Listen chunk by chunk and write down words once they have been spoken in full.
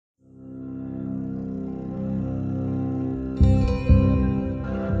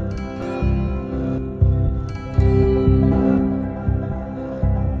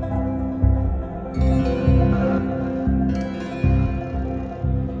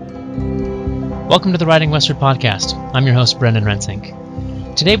Welcome to the Writing Westward podcast. I'm your host, Brenden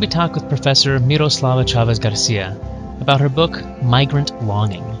Rensink. Today we talk with Professor Miroslava Chávez-García about her book, Migrant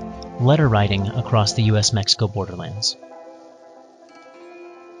Longing, Letter Writing Across the U.S Mexico Borderlands.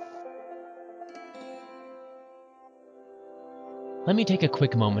 Let me take a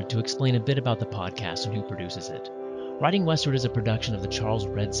quick moment to explain a bit about the podcast and who produces it. Writing Westward is a production of the Charles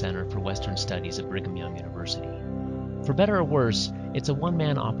Redd Center for Western Studies at Brigham Young University. For better or worse, it's a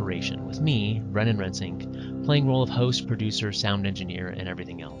one-man operation, with me, Brenden Rensink, playing role of host, producer, sound engineer, and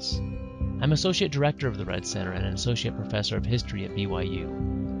everything else. I'm Associate Director of the Redd Center and an Associate Professor of History at BYU,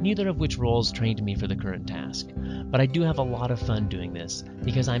 neither of which roles trained me for the current task. But I do have a lot of fun doing this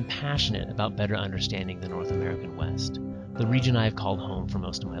because I'm passionate about better understanding the North American West, the region I have called home for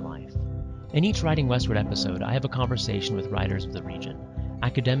most of my life. In each Writing Westward episode, I have a conversation with writers of the region.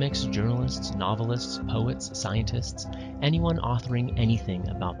 Academics, journalists, novelists, poets, scientists, anyone authoring anything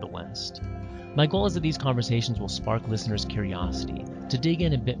about the West. My goal is that these conversations will spark listeners' curiosity to dig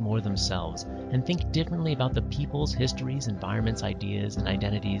in a bit more themselves and think differently about the peoples, histories, environments, ideas, and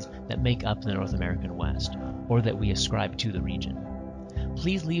identities that make up the North American West, or that we ascribe to the region.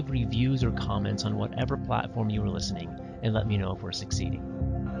 Please leave reviews or comments on whatever platform you are listening and let me know if we're succeeding.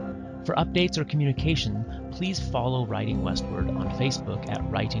 For updates or communication, please follow Writing Westward on Facebook at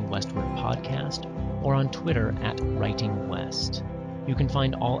Writing Westward Podcast or on Twitter at Writing West. You can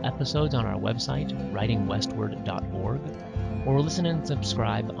find all episodes on our website, writingwestward.org, or listen and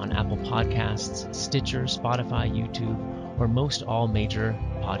subscribe on Apple Podcasts, Stitcher, Spotify, YouTube, or most all major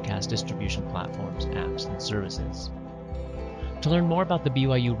podcast distribution platforms, apps, and services. To learn more about the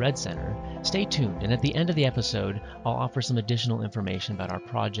BYU Redd Center, stay tuned, and at the end of the episode, I'll offer some additional information about our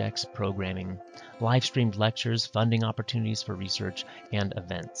projects, programming, live-streamed lectures, funding opportunities for research, and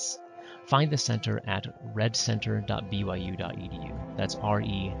events. Find the center at reddcenter.byu.edu. That's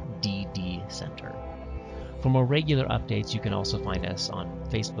R-E-D-D Center. For more regular updates, you can also find us on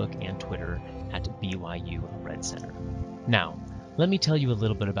Facebook and Twitter at BYU Redd Center. Now, let me tell you a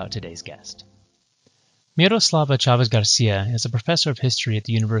little bit about today's guest. Miroslava Chávez-García is a professor of history at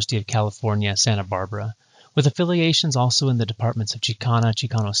the University of California, Santa Barbara, with affiliations also in the departments of Chicana,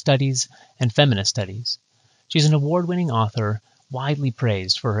 Chicano Studies, and Feminist Studies. She's an award-winning author, widely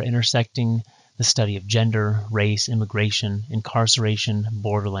praised for her intersecting the study of gender, race, immigration, incarceration,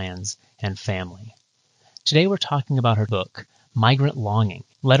 borderlands, and family. Today we're talking about her book, Migrant Longing,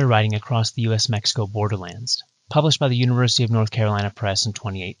 Letter Writing Across the U.S Mexico Borderlands, published by the University of North Carolina Press in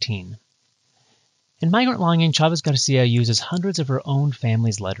 2018. In Migrant Longing, Chávez-García uses hundreds of her own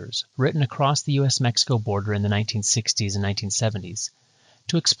family's letters, written across the U.S Mexico border in the 1960s and 1970s,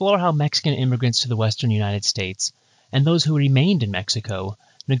 to explore how Mexican immigrants to the western United States and those who remained in Mexico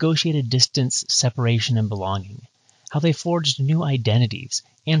negotiated distance, separation, and belonging, how they forged new identities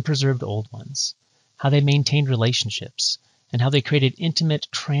and preserved old ones, how they maintained relationships, and how they created intimate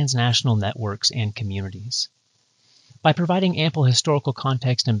transnational networks and communities. By providing ample historical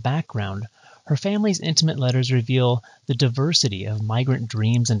context and background, her family's intimate letters reveal the diversity of migrant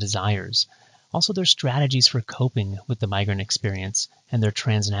dreams and desires, also their strategies for coping with the migrant experience and their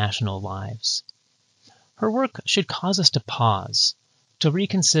transnational lives. Her work should cause us to pause, to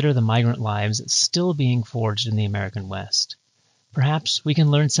reconsider the migrant lives still being forged in the American West. Perhaps we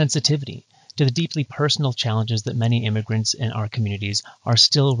can learn sensitivity to the deeply personal challenges that many immigrants in our communities are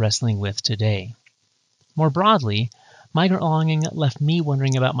still wrestling with today. More broadly, Migrant Longing left me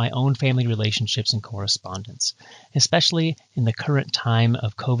wondering about my own family relationships and correspondence, especially in the current time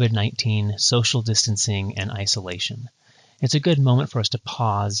of COVID-19, social distancing, and isolation. It's a good moment for us to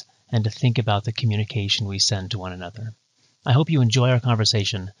pause and to think about the communication we send to one another. I hope you enjoy our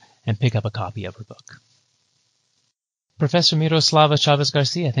conversation and pick up a copy of her book. Professor Miroslava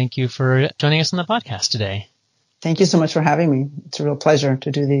Chávez-García, thank you for joining us on the podcast today. Thank you so much for having me. It's a real pleasure to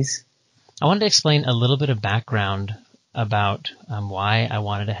do these. I wanted to explain a little bit of background about why I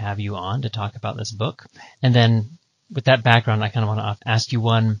wanted to have you on to talk about this book. And then with that background, I kind of want to ask you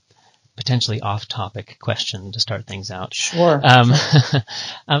one potentially off-topic question to start things out. Sure.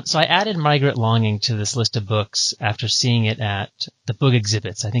 So I added Migrant Longing to this list of books after seeing it at the book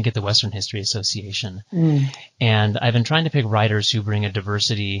exhibits, I think at the Western History Association. And I've been trying to pick writers who bring a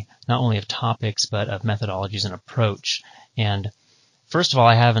diversity not only of topics but of methodologies and approach. And first of all,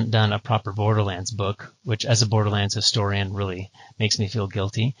 I haven't done a proper Borderlands book, which as a Borderlands historian really makes me feel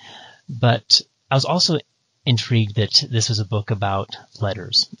guilty. But I was also intrigued that this was a book about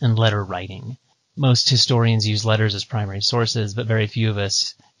letters and letter writing. Most historians use letters as primary sources, but very few of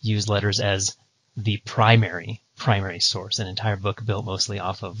us use letters as the primary source, an entire book built mostly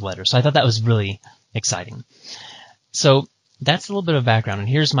off of letters. So I thought that was really exciting. So That's a little bit of background, and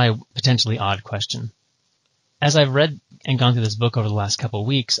here's my potentially odd question. As I've read and gone through this book over the last couple of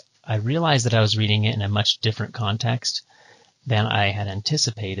weeks, I realized that I was reading it in a much different context than I had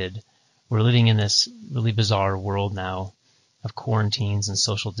anticipated. We're living in this really bizarre world now of quarantines and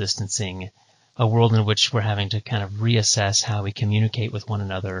social distancing, a world in which we're having to kind of reassess how we communicate with one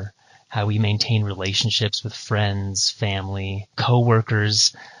another, how we maintain relationships with friends, family,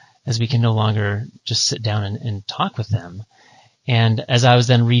 coworkers, as we can no longer just sit down and talk with them. And as I was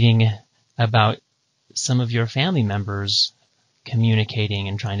then reading about some of your family members communicating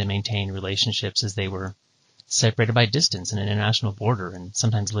and trying to maintain relationships as they were separated by distance and an international border and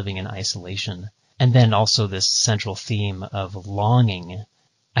sometimes living in isolation, and then also this central theme of longing,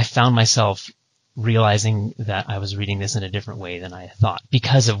 I found myself realizing that I was reading this in a different way than I thought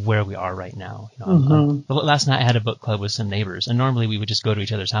because of where we are right now. Last night I had a book club with some neighbors, and normally we would just go to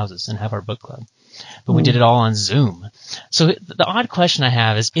each other's houses and have our book club, but we did it all on Zoom. So the odd question I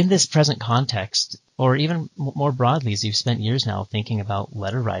have is, in this present context, or even more broadly, as you've spent years now thinking about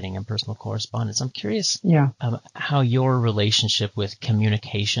letter writing and personal correspondence, I'm curious how your relationship with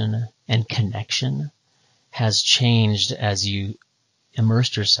communication and connection has changed as you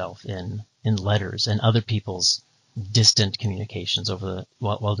immersed yourself in letters and other people's distant communications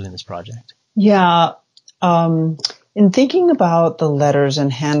while doing this project. Yeah. In thinking about the letters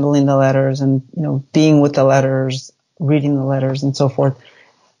and handling the letters and, being with the letters, reading the letters and so forth,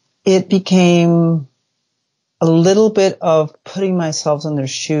 it became a little bit of putting myself in their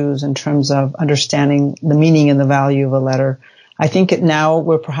shoes in terms of understanding the meaning and the value of a letter. I think now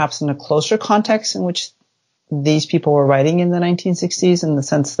we're perhaps in a closer context in which these people were writing in the 1960s, in the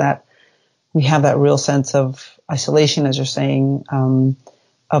sense that we have that real sense of isolation, as you're saying,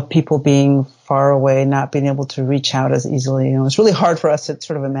 of people being far away, not being able to reach out as easily. It's really hard for us to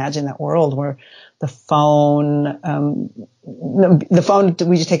sort of imagine that world where the phone,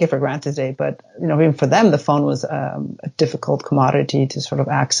 we just take it for granted today, but, even for them, the phone was a difficult commodity to sort of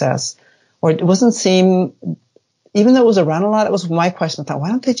access, or it wasn't seem, even though it was around a lot, it was my question. I thought, why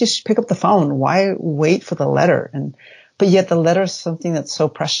don't they just pick up the phone? Why wait for the letter? But yet the letter is something that's so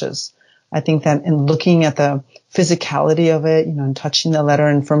precious. I think that in looking at the physicality of it, and touching the letter,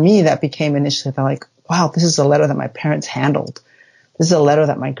 and for me, that became initially like, wow, this is a letter that my parents handled. This is a letter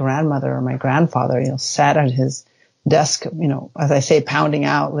that my grandmother or my grandfather, sat at his desk, as I say, pounding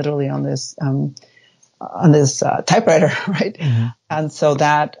out literally on this typewriter, right? Mm-hmm. And so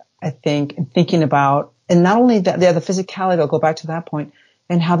that, I think, in thinking about, and not only that, the physicality, I'll go back to that point,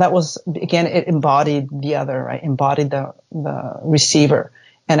 and how that was, again, it embodied the other, right? Embodied the receiver.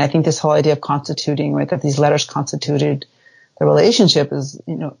 And I think this whole idea of constituting, right, that these letters constituted the relationship is,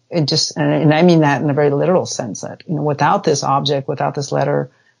 it just, and I mean that in a very literal sense, that, without this object, without this letter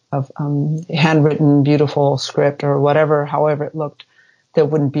of handwritten, beautiful script or whatever, however it looked, there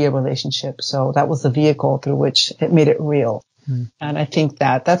wouldn't be a relationship. So that was the vehicle through which it made it real. And I think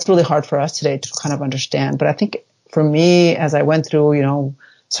that that's really hard for us today to kind of understand. But I think for me, as I went through,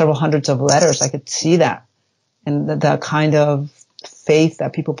 several hundreds of letters, I could see that, and the kind of faith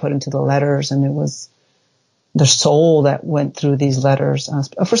that people put into the letters, and it was the soul that went through these letters.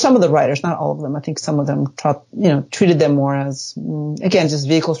 For some of the writers, not all of them. I think some of them treated them more as, again, just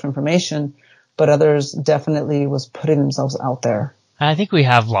vehicles for information, but others definitely was putting themselves out there. I think we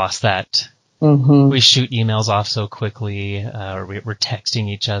have lost that. Mm-hmm. We shoot emails off so quickly, or we're texting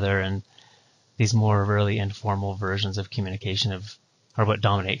each other, and these more really informal versions of communication are what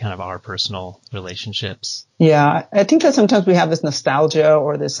dominate kind of our personal relationships. Yeah, I think that sometimes we have this nostalgia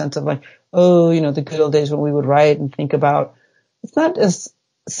or this sense of like, the good old days when we would write and think about. It's not as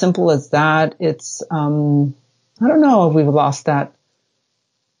simple as that. It's, I don't know if we've lost that,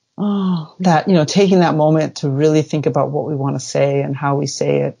 taking that moment to really think about what we want to say and how we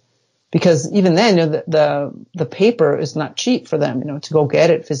say it. Because even then, the paper is not cheap for them, to go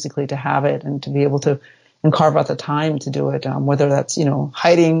get it physically, to have it, and to be able to, and carve out the time to do it, whether that's,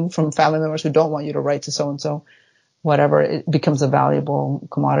 hiding from family members who don't want you to write to so-and-so, whatever, it becomes a valuable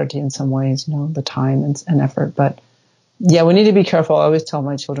commodity in some ways, the time and effort. But yeah, we need to be careful. I always tell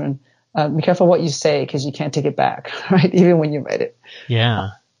my children, be careful what you say, because you can't take it back, right? Even when you write it.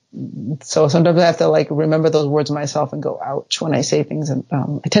 Yeah. So sometimes I have to remember those words myself and go, ouch, when I say things. And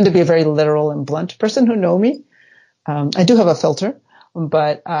I tend to be a very literal and blunt person who know me. I do have a filter,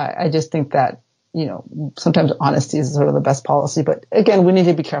 but I just think that, sometimes honesty is sort of the best policy. But again, we need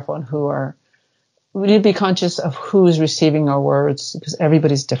to be careful on we need to be conscious of who's receiving our words, because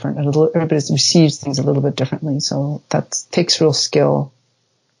everybody's different. Everybody receives things a little bit differently. So that takes real skill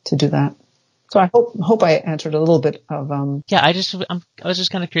to do that. So I hope I answered a little bit of. Yeah, I was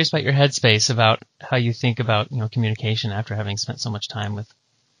just kind of curious about your headspace about how you think about communication after having spent so much time with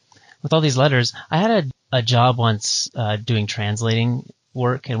all these letters. I had a job once doing translating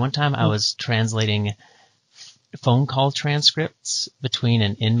work, and one time I was translating phone call transcripts between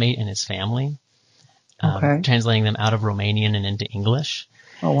an inmate and his family, translating them out of Romanian and into English.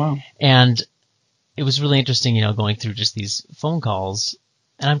 Oh, wow. And it was really interesting, going through just these phone calls.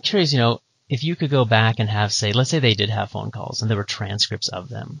 And I'm curious, if you could go back and have, say, let's say they did have phone calls and there were transcripts of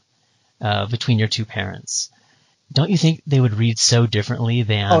them between your two parents, don't you think they would read so differently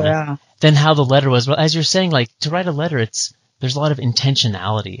than how the letter was? Well, as you're saying, like, to write a letter, there's a lot of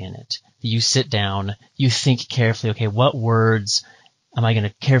intentionality in it. You sit down, you think carefully, okay, what words am I going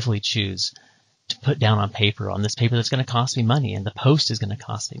to carefully choose to put down on this paper that's going to cost me money, and the post is going to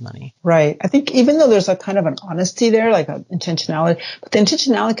cost me money. Right. I think even though there's a kind of an honesty there, like an intentionality, but the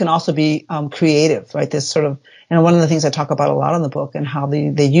intentionality can also be creative, right? This sort of, and one of the things I talk about a lot in the book, and how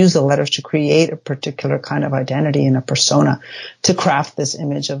they use the letters to create a particular kind of identity and a persona, to craft this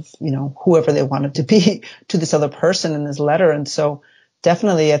image of, whoever they wanted to be to this other person in this letter. And so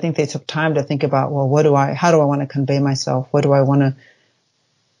definitely I think they took time to think about, well, how do I want to convey myself? What do I want to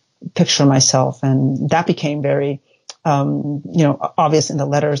picture myself? And that became very, obvious in the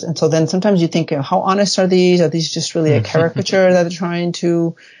letters. And so then sometimes you think, how honest are these? Are these just really a caricature that they're trying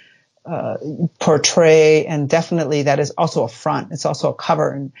to portray? And definitely that is also a front. It's also a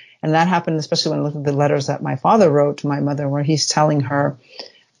cover. And that happened, especially when I looked at the letters that my father wrote to my mother, where he's telling her,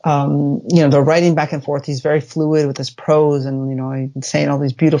 they're writing back and forth. He's very fluid with his prose, and, he's saying all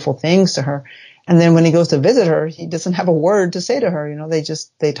these beautiful things to her. And then when he goes to visit her, he doesn't have a word to say to her.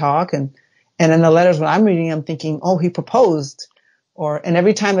 They talk. And in the letters when I'm reading, I'm thinking, oh, he proposed. And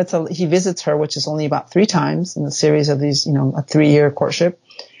every time he visits her, which is only about 3 times in the series of these, a 3-year courtship,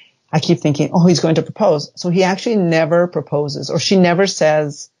 I keep thinking, oh, he's going to propose. So he actually never proposes, or she never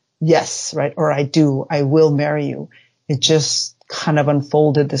says yes, right? Or I will marry you. It just kind of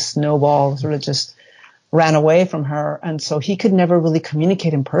unfolded, the snowball sort of just ran away from her. And so he could never really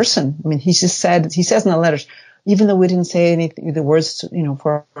communicate in person. I mean, he says in the letters, even though we didn't say anything, the words, we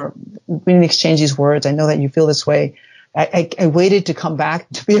didn't exchange these words. I know that you feel this way. I waited to come back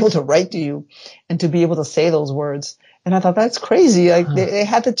to be able to write to you and to be able to say those words. And I thought, that's crazy. Like they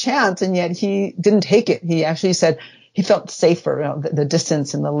had the chance, and yet he didn't take it. He actually said he felt safer. The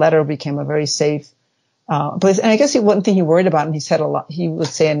distance in the letter became a very safe place. And I guess one thing he worried about, and he said a lot, he would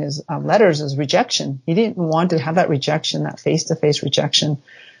say in his letters, is rejection. He didn't want to have that rejection, that face-to-face rejection,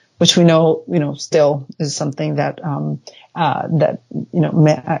 which we know, still is something that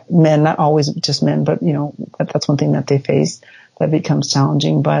men, not always just men, but, that's one thing that they face that becomes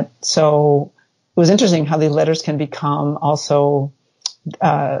challenging. But so it was interesting how the letters can become also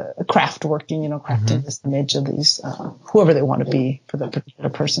craft working, crafting this image of these, whoever they want to be for that particular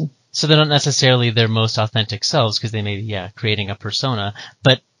person. So they're not necessarily their most authentic selves, because they may be, creating a persona.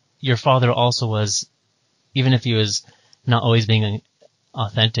 But your father also was, even if he was not always being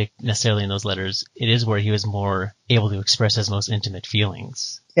authentic necessarily in those letters, it is where he was more able to express his most intimate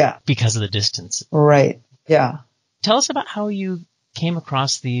feelings. Yeah. Because of the distance. Right. Yeah. Tell us about how you came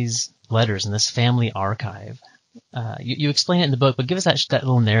across these letters in this family archive. You explain it in the book, but give us that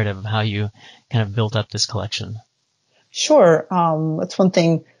little narrative of how you kind of built up this collection. Sure. That's one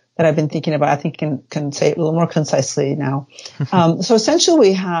thing that I've been thinking about. I think can say it a little more concisely now. So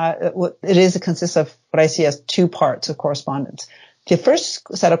essentially it consists of what I see as 2 parts of correspondence. The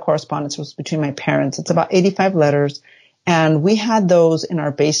first set of correspondence was between my parents. It's about 85 letters. And we had those in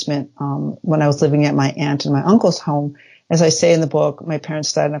our basement, when I was living at my aunt and my uncle's home. As I say in the book, my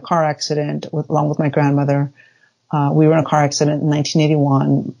parents died in a car accident along with my grandmother. We were in a car accident in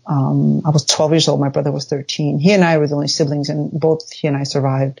 1981. I was 12 years old. My brother was 13. He and I were the only siblings, and both he and I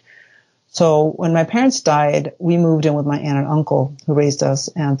survived. So when my parents died, we moved in with my aunt and uncle who raised us.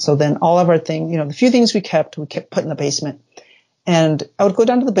 And so then all of our things, the few things we kept put in the basement. And I would go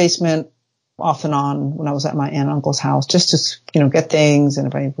down to the basement off and on when I was at my aunt and uncle's house just to, get things, and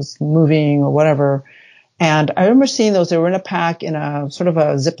if I was moving or whatever. And I remember seeing those. They were in a pack in a sort of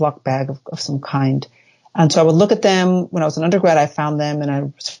a Ziploc bag of some kind. And so I would look at them. When I was an undergrad, I found them and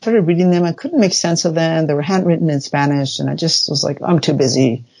I started reading them. I couldn't make sense of them. They were handwritten in Spanish, and I just was like, I'm too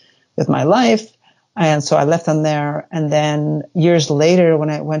busy with my life. And so I left them there. And then years later, when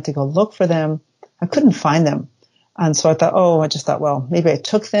I went to go look for them, I couldn't find them. And so I thought, well, maybe I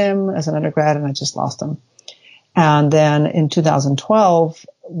took them as an undergrad and I just lost them. And then in 2012,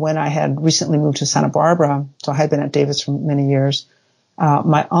 when I had recently moved to Santa Barbara, so I had been at Davis for many years,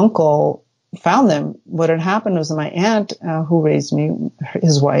 my uncle found them, what had happened was that my aunt, who raised me,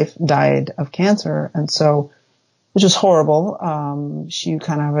 his wife died of cancer. And so, which was horrible. She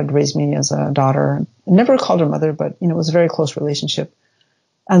kind of had raised me as a daughter. I never called her mother, but, it was a very close relationship.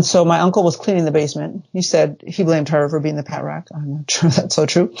 And so my uncle was cleaning the basement. He said he blamed her for being the pet rat. I'm not sure that's so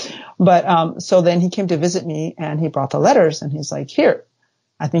true. But, so then he came to visit me and he brought the letters and he's like, here,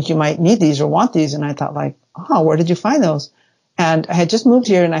 I think you might need these or want these. And I thought like, oh, where did you find those? And I had just moved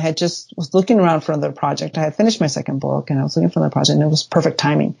here and I had just was looking around for another project. I had finished my second book and I was looking for another project and it was perfect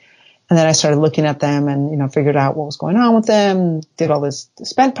timing. And then I started looking at them and, figured out what was going on with them, did all this,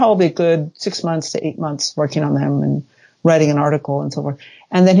 spent probably a good 6 months to 8 months working on them and writing an article and so forth.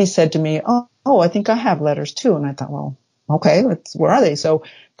 And then he said to me, oh, I think I have letters too. And I thought, well, okay, where are they? So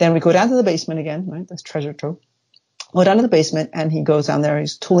then we go down to the basement again, right? This treasure trove. Go down to the basement and he goes down there,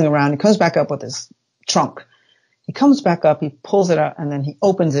 he's tooling around, he comes back up with his trunk. He comes back up, he pulls it out and then he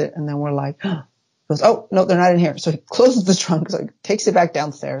opens it and then we're like, he goes, oh, no, they're not in here. So he closes the trunk, so he takes it back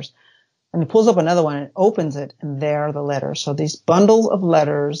downstairs and he pulls up another one and opens it and there are the letters. So these bundles of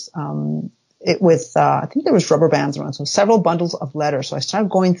letters, I think there was rubber bands around, so several bundles of letters. So I started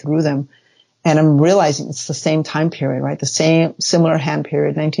going through them and I'm realizing it's the same time period, right? The same similar hand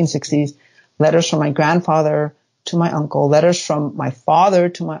period, 1960s, letters from my grandfather to my uncle, letters from my father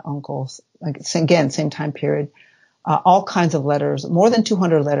to my uncle, like again, same time period, all kinds of letters, more than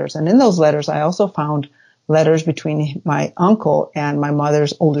 200 letters. And in those letters, I also found letters between my uncle and my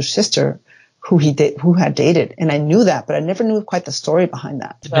mother's older sister who had dated. And I knew that, but I never knew quite the story behind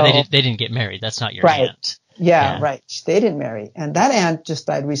that. So, but they didn't get married. That's not your aunt. Yeah, right. They didn't marry. And that aunt just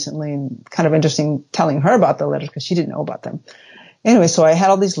died recently and kind of interesting telling her about the letters because she didn't know about them. Anyway, so I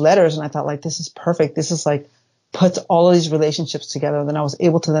had all these letters and I thought like, this is perfect. This is like, puts all of these relationships together. Then I was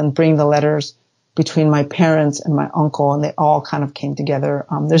able to then bring the letters between my parents and my uncle, and they all kind of came together.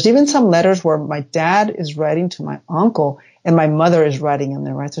 There's even some letters where my dad is writing to my uncle and my mother is writing in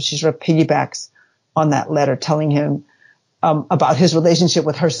there, right? So she sort of piggybacks on that letter telling him about his relationship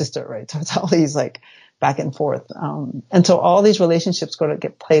with her sister, right? So it's all these like back and forth. And so all these relationships go to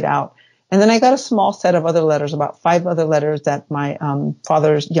get played out. And then I got a small set of other letters, about 5 other letters that my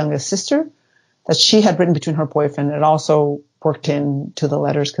father's youngest sister, that she had written between her boyfriend. It also worked into the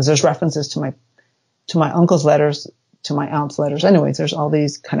letters because there's references to my uncle's letters, to my aunt's letters. Anyways, there's all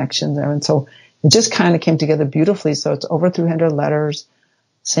these connections there. And so it just kind of came together beautifully. So it's over 300 letters,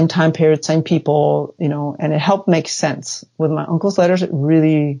 same time period, same people, and it helped make sense. With my uncle's letters, it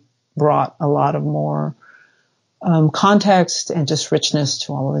really brought a lot of more context and just richness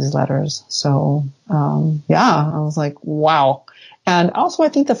to all of these letters. So, I was like, wow. And also I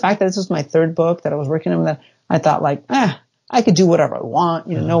think the fact that this was my 3rd book that I was working on, that I thought like, I could do whatever I want,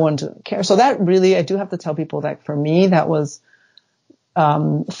 no one to care. So that really, I do have to tell people that for me, that was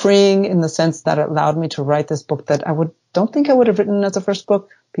freeing in the sense that it allowed me to write this book that don't think I would have written as a first book.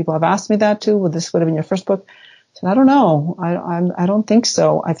 People have asked me that too. Would this would have been your first book? So I don't know. I don't think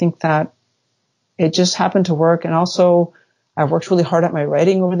so. I think that it just happened to work. And also I worked really hard at my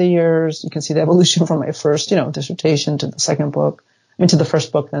writing over the years. You can see the evolution from my first, dissertation to the second book, to the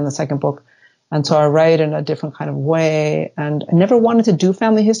first book, then the second book. And so I write in a different kind of way. And I never wanted to do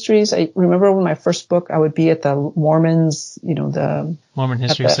family histories. I remember when my first book, I would be at the Mormons, the Mormon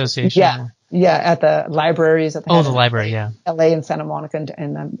History Association. Yeah, at the libraries. At the the library, yeah. LA and Santa Monica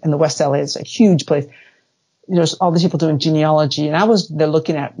and the West LA. It's a huge place. There's all these people doing genealogy. And I was there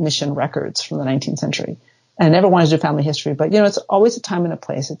looking at mission records from the 19th century. And I never wanted to do family history. But, it's always a time and a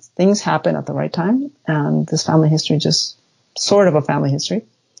place. Things happen at the right time. And this family history, just sort of a family history,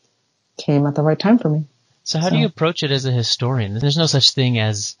 came at the right time for me. So how do you approach it as a historian? There's no such thing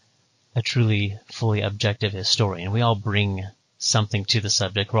as a truly fully objective historian. We all bring something to the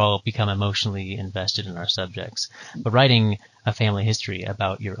subject. We all become emotionally invested in our subjects. But writing a family history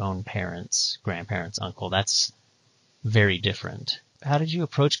about your own parents, grandparents, uncle, that's very different. How did you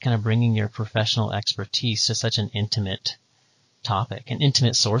approach kind of bringing your professional expertise to such an intimate topic and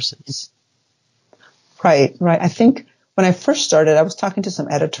intimate sources? Right. I think when I first started, I was talking to some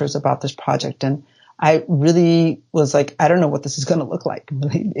editors about this project, and I really was like, I don't know what this is going to look like.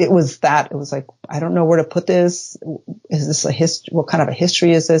 It was like, I don't know where to put this. Is this a history? What kind of a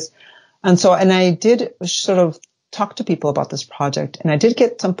history is this? And I did sort of talk to people about this project, and I did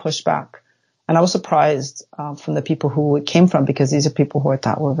get some pushback. And I was surprised from the people who it came from, because these are people who I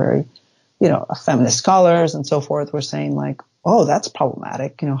thought were very, feminist scholars and so forth, were saying like, oh, that's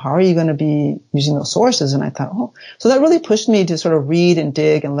problematic. How are you going to be using those sources? And I thought, so that really pushed me to sort of read and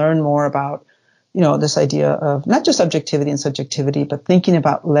dig and learn more about, this idea of not just objectivity and subjectivity, but thinking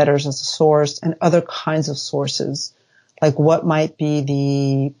about letters as a source and other kinds of sources Like what might be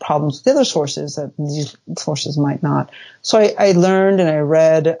the problems with the other sources that these sources might not. So I learned and I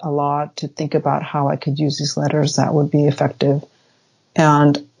read a lot to think about how I could use these letters that would be effective.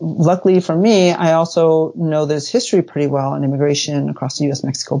 And luckily for me, I also know this history pretty well on immigration across the U.S.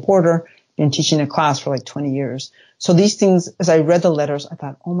 Mexico border. Been teaching a class for like 20 years. So these things, as I read the letters, I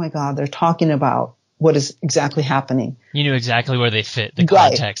thought, oh my God, they're talking about what is exactly happening. You knew exactly where they fit, the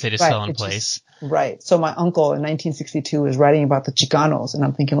context. They just fell in place. Right. So my uncle in 1962 was writing about the Chicanos, and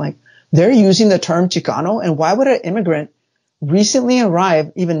I'm thinking like, they're using the term Chicano, and why would an immigrant recently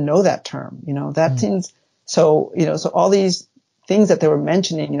arrive even know that term? You know, that seems so. You know, so all these things that they were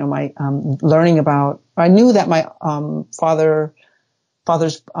mentioning. You know, my learning about. I knew that my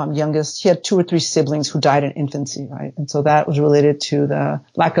father's youngest, he had 2 or 3 siblings who died in infancy, right? And so that was related to the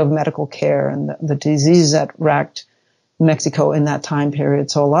lack of medical care and the diseases that racked Mexico in that time period.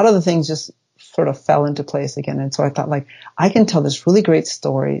 So a lot of the things just sort of fell into place again. And so I thought, like, I can tell this really great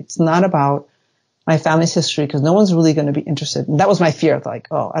story. It's not about my family's history because no one's really going to be interested. And that was my fear. Like,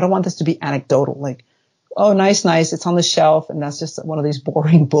 oh, I don't want this to be anecdotal. Like, oh, nice. It's on the shelf. And that's just one of these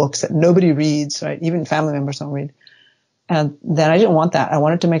boring books that nobody reads, right? Even family members don't read. And then I didn't want that. I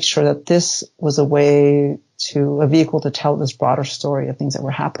wanted to make sure that this was a vehicle to tell this broader story of things that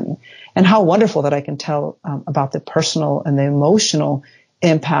were happening. And how wonderful that I can tell about the personal and the emotional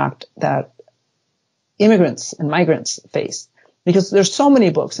impact that immigrants and migrants face. Because there's so many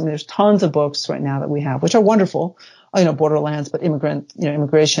books. I mean, there's tons of books right now that we have, which are wonderful, you know, Borderlands, but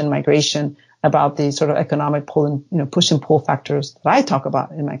immigration, migration, about the sort of economic push and pull factors that I talk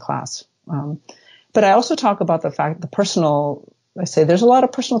about in my class. But I also talk about I say there's a lot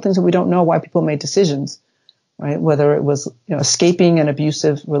of personal things that we don't know why people made decisions, right? Whether it was, you know, escaping an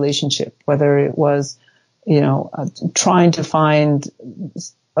abusive relationship, whether it was, you know, trying to find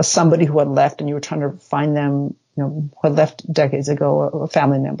somebody who had left and you were trying to find them, you know, who had left decades ago, a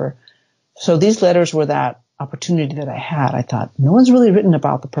family member. So these letters were that opportunity that I had. I thought, no one's really written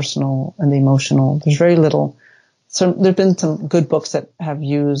about the personal and the emotional. There's very little. So there've been some good books that have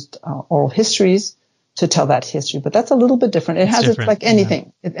used oral histories to tell that history, but that's a little bit different. It's like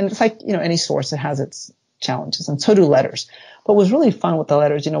anything. Yeah. And it's like, you know, any source, it has its challenges, and so do letters. But what was really fun with the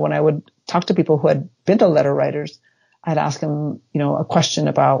letters, you know, when I would talk to people who had been to letter writers, I'd ask them, you know, a question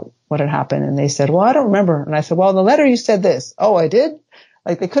about what had happened, and they said, well, I don't remember. And I said, well, in the letter you said this. Oh, I did?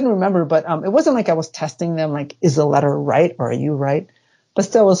 Like they couldn't remember, but it wasn't like I was testing them, like, is the letter right or are you right? But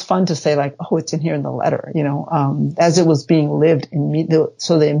still, it was fun to say, like, oh, it's in here in the letter, you know, as it was being lived.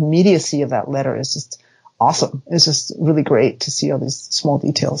 So the immediacy of that letter is just awesome. It's just really great to see all these small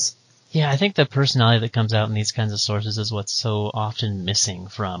details. Yeah, I think the personality that comes out in these kinds of sources is what's so often missing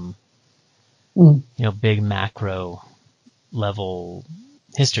from, you know, big macro level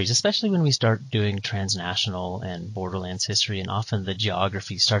histories, especially when we start doing transnational and borderlands history, and often the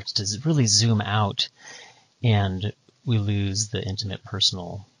geography starts to really zoom out and we lose the intimate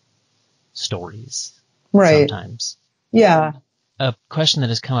personal stories. Right. Sometimes. Yeah. A question that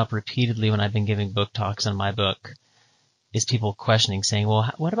has come up repeatedly when I've been giving book talks on my book is people questioning, saying,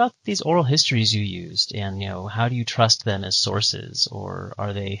 well, what about these oral histories you used? And, you know, how do you trust them as sources, or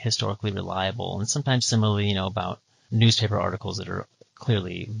are they historically reliable? And sometimes similarly, you know, about newspaper articles that are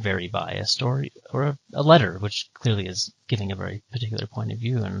clearly very biased, or a letter which clearly is giving a very particular point of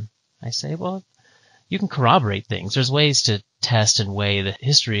view. And I say, well, you can corroborate things. There's ways to test and weigh the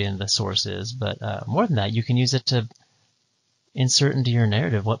history and the sources, but more than that, you can use it to insert into your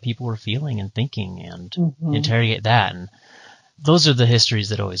narrative what people were feeling and thinking, and interrogate that. And those are the histories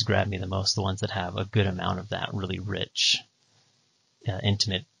that always grab me the most, the ones that have a good amount of that really rich,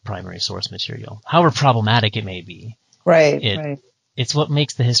 intimate primary source material. However problematic it may be. Right. It's what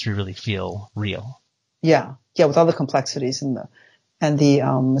makes the history really feel real. Yeah. Yeah. With all the complexities and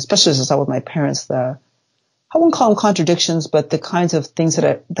the especially as I saw with my parents, I wouldn't call them contradictions, but the kinds of things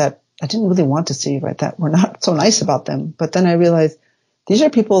that I didn't really want to see, right? That were not so nice about them. But then I realized these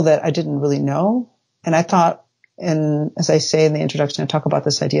are people that I didn't really know. And I thought, and as I say in the introduction, I talk about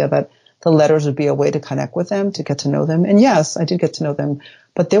this idea that the letters would be a way to connect with them, to get to know them. And yes, I did get to know them,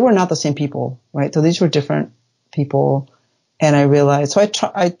 but they were not the same people, right? So these were different people. And I realized, so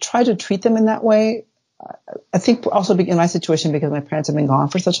I try to treat them in that way. I think also in my situation, because my parents have been gone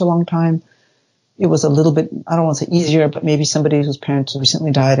for such a long time, it was a little bit, I don't want to say easier, but maybe somebody whose parents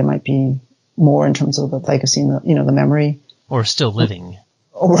recently died, it might be more in terms of the legacy and the memory. Or still living.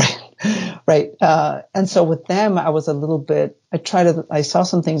 Oh, right. And so with them, I was a little bit, I saw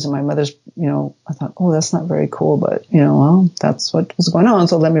some things in my mother's, I thought, oh, that's not very cool, but, well, that's what was going on.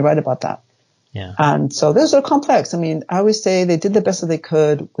 So let me write about that. Yeah. And so those are complex. I mean, I always say they did the best that they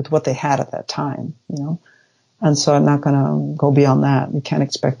could with what they had at that time, And so I'm not going to go beyond that. You can't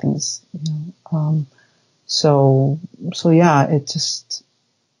expect things, so yeah, it's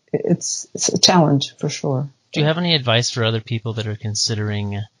a challenge for sure. Do you have any advice for other people that are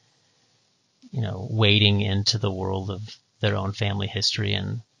considering, wading into the world of their own family history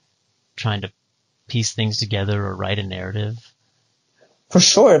and trying to piece things together or write a narrative? For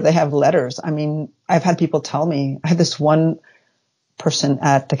sure, if they have letters. I mean, I've had people tell me, I had this one person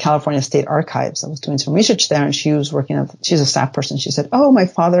at the California State Archives. I was doing some research there, and she was she's a staff person. She said,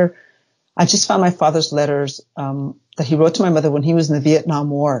 I just found my father's letters that he wrote to my mother when he was in the Vietnam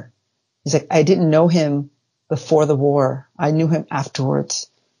War. He's like, I didn't know him before the war. I knew him afterwards.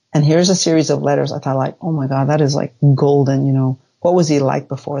 And here's a series of letters. I thought, like, oh my God, that is like golden, What was he like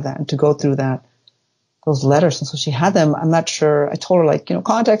before that? And to go through those letters. And so she had them. I'm not sure. I told her, like,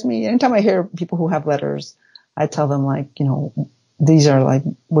 contact me. Anytime I hear people who have letters, I tell them, like, these are like,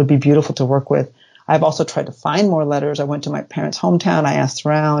 would be beautiful to work with. I've also tried to find more letters. I went to my parents' hometown. I asked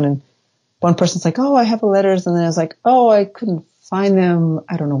around, and one person's like, oh, I have the letters. And then I was like, oh, I couldn't find them.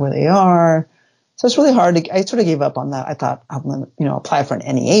 I don't know where they are. So it's really hard. I sort of gave up on that. I thought I'm going to, apply for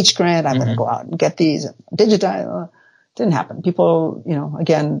an NEH grant. I'm going to go out and get these and digitize. Didn't happen. People,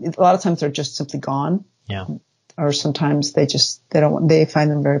 again, a lot of times they're just simply gone. Yeah. Or sometimes they find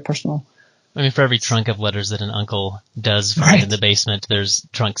them very personal. I mean, for every trunk of letters that an uncle does find in the basement, there's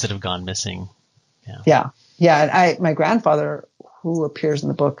trunks that have gone missing. Yeah. And my grandfather, who appears in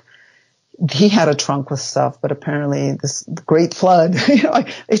the book, he had a trunk with stuff, but apparently the Great Flood,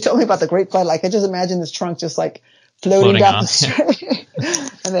 they told me about the Great Flood. Like, I just imagine this trunk just like floating down the street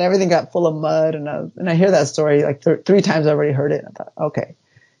and then everything got full of mud. And I hear that story like 3 times. I've already heard it. I thought, okay,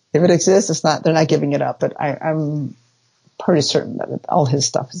 if it exists, they're not giving it up, but I'm pretty certain that all his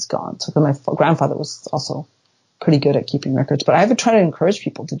stuff is gone. So my grandfather was also pretty good at keeping records, but I would try to encourage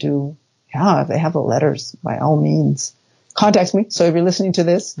people to do, if they have the letters, by all means, contact me. So if you're listening to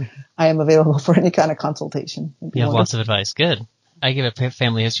this, I am available for any kind of consultation. You have lots of advice. Good. I gave a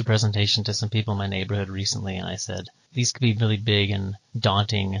family history presentation to some people in my neighborhood recently, and I said, these could be really big and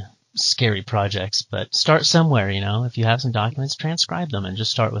daunting, scary projects, but start somewhere, If you have some documents, transcribe them and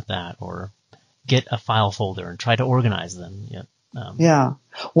just start with that, or get a file folder and try to organize them. Yeah.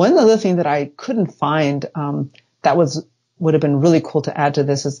 One other thing that I couldn't find that would have been really cool to add to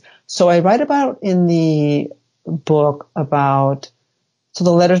this is, so I write about in the book so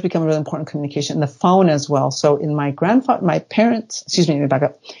the letters become a really important communication, and the phone as well. So in my parents, let me back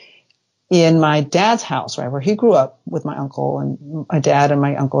up. In my dad's house, right, where he grew up with my uncle and my dad and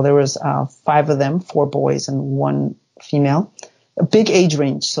my uncle, there was 5 of them, 4 boys and 1 female, a big age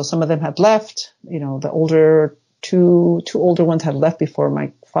range. So some of them had left, the older, two older ones had left before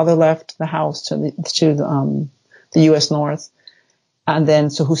my father left the house to the U.S. North. And then,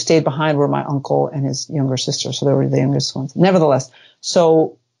 so who stayed behind were my uncle and his younger sister. So they were the youngest ones. Nevertheless,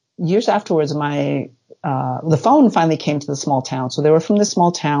 so years afterwards, the phone finally came to the small town. So they were from this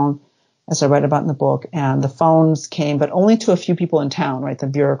small town, as I write about in the book, and the phones came, but only to a few people in town, right? The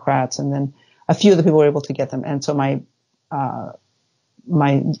bureaucrats, and then a few of the people were able to get them. And so my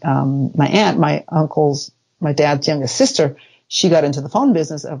aunt, my dad's youngest sister, she got into the phone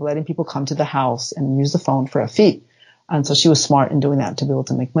business of letting people come to the house and use the phone for a fee. And so she was smart in doing that to be able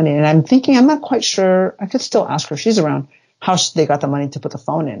to make money. And I'm thinking, I'm not quite sure, I could still ask her if she's around, how they got the money to put the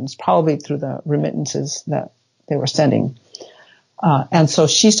phone in. It's probably through the remittances that they were sending. And so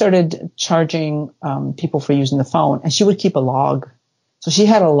she started charging people for using the phone, and she would keep a log. So she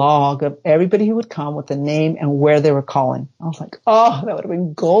had a log of everybody who would come with the name and where they were calling. I was like, oh, that would have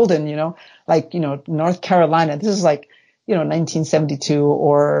been golden, North Carolina. This is like, 1972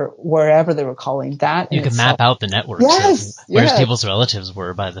 or wherever they were calling. That you could map out the networks. Yes, where people's relatives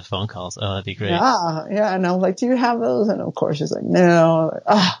were by the phone calls. Oh, that'd be great. Yeah. And I was like, do you have those? And of course she's like, no.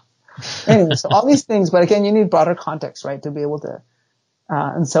 Anyway, so all these things, but again, you need broader context, right, to be able to.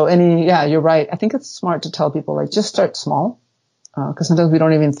 And so you're right. I think it's smart to tell people, like, just start small, because sometimes we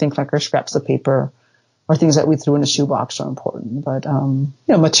don't even think like our scraps of paper or things that we threw in a shoebox are important. But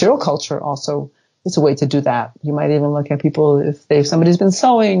material culture also. It's a way to do that. You might even look at people if somebody's been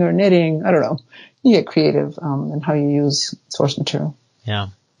sewing or knitting. I don't know. You get creative in how you use source material. Yeah.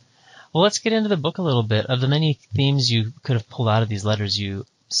 Well, let's get into the book a little bit. Of the many themes you could have pulled out of these letters, you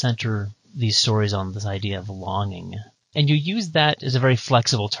center these stories on this idea of longing. And you use that as a very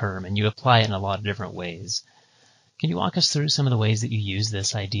flexible term, and you apply it in a lot of different ways. Can you walk us through some of the ways that you use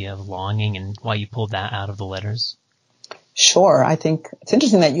this idea of longing and why you pulled that out of the letters? Sure. I think it's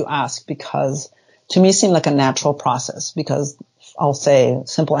interesting that you ask, because to me, it seemed like a natural process, because I'll say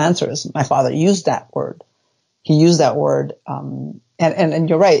simple answer is my father used that word. He used that word, and And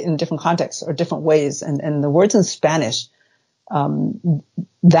you're right, in different contexts or different ways. And the words in Spanish,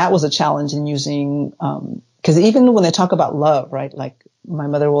 that was a challenge in using, because even when they talk about love, right, like my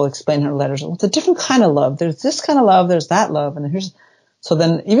mother will explain in her letters, well, it's a different kind of love. There's this kind of love, there's that love, and so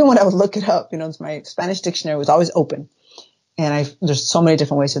then even when I would look it up, my Spanish dictionary was always open. And there's so many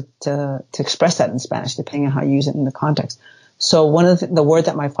different ways to express that in Spanish, depending on how you use it in the context. So one of the word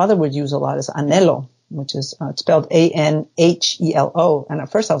that my father would use a lot is anhelo, which is spelled A-N-H-E-L-O. And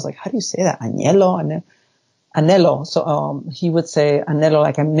at first I was like, how do you say that? Anhelo. So he would say anhelo,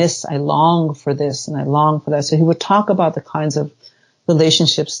 like I long for this and I long for that. So he would talk about the kinds of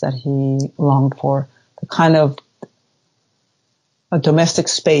relationships that he longed for, the kind of a domestic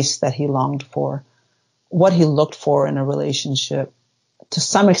space that he longed for, what he looked for in a relationship. To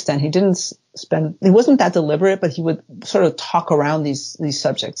some extent, it wasn't that deliberate, but he would sort of talk around these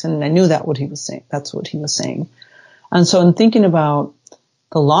subjects. And I knew that's what he was saying. And so in thinking about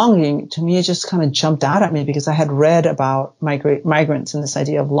the longing, to me, it just kind of jumped out at me because I had read about migrants and this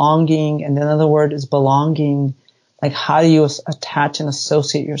idea of longing. And another word is belonging. Like, how do you attach and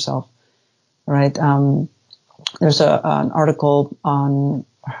associate yourself? Right. There's an article on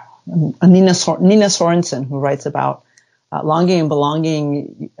Nina Sorensen, who writes about longing and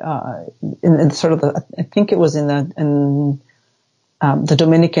belonging in sort of I think it was in the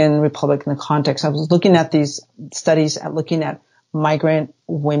Dominican Republic in the context. I was looking at these studies looking at migrant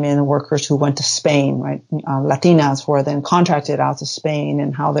women workers who went to Spain, right? Latinas who are then contracted out to Spain,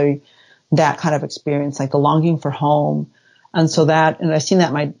 and how that kind of experience, like the longing for home. And so and I've seen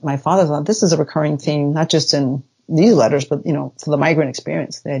that my father's like, this is a recurring theme, not just in these letters, but, for the migrant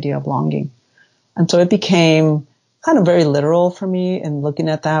experience, the idea of longing. And so it became kind of very literal for me in looking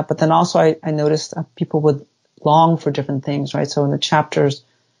at that. But then also I noticed people would long for different things, right? So in the chapters,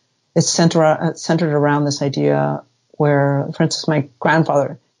 it's centered around this idea where, for instance, my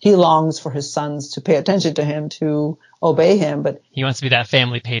grandfather, he longs for his sons to pay attention to him, to obey him, but he wants to be that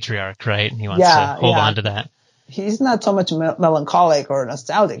family patriarch, right? And he wants to hold on to that. He's not so much melancholic or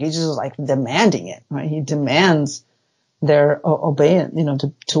nostalgic. He's just like demanding it, right? He demands their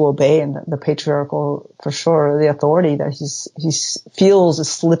to obey, and the patriarchal, for sure, the authority that he feels is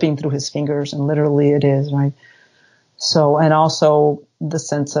slipping through his fingers, and literally it is, right? So, and also the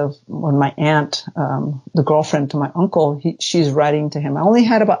sense of when my aunt, the girlfriend to my uncle, she's writing to him. I only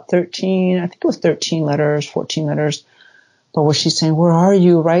had about 13 letters, 14 letters. But where she's saying, where are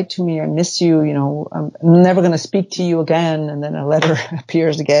you? Write to me. I miss you. I'm never going to speak to you again. And then a letter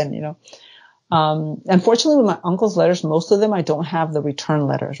appears again, Unfortunately, with my uncle's letters, most of them, I don't have the return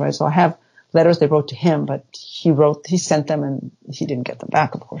letters, right? So I have letters they wrote to him, but he sent them and he didn't get them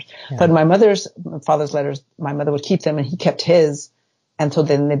back, of course. Yeah. But my father's letters, my mother would keep them and he kept his. And so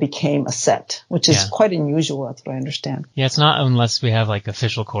then they became a set, which is quite unusual. That's what I understand. Yeah, it's not unless we have like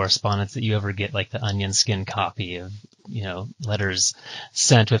official correspondence that you ever get like the onion skin copy of, letters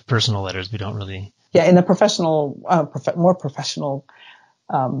sent with personal letters. We don't really. Yeah, in the professional, more professional,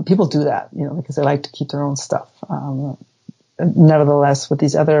 people do that, because they like to keep their own stuff. Nevertheless, with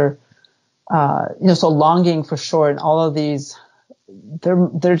these other, so longing for sure, and all of these,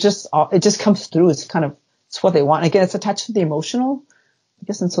 they're just, it just comes through. It's what they want. Again, it's attached to the emotional, I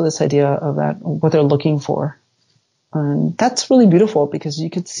guess, and so this idea of that, what they're looking for. And that's really beautiful because you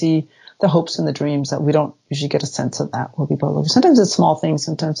could see the hopes and the dreams that we don't usually get a sense of that where people are looking. Sometimes it's small things,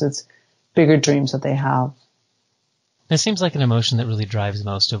 sometimes it's bigger dreams that they have. It seems like an emotion that really drives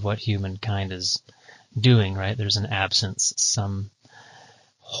most of what humankind is doing, right? There's an absence, some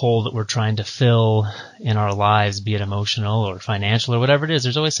hole that we're trying to fill in our lives, be it emotional or financial or whatever it is.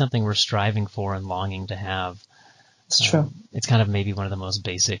 There's always something we're striving for and longing to have. It's true. It's kind of maybe one of the most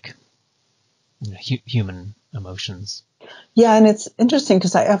basic human emotions. Yeah, and it's interesting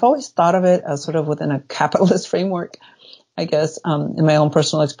because I've always thought of it as sort of within a capitalist framework, I guess, in my own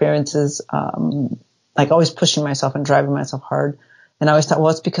personal experiences, like always pushing myself and driving myself hard. And I always thought, well,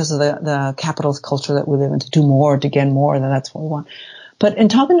 it's because of the capitalist culture that we live in, to do more, to get more, that's what we want. But in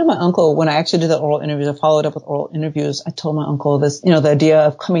talking to my uncle, when I actually did the oral interviews, I followed up with oral interviews, I told my uncle this, the idea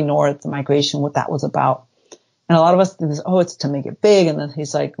of coming north, the migration, what that was about. And a lot of us think this, it's to make it big. And then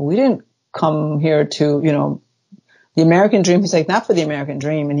he's like, we didn't come here to, the American dream. He's like, not for the American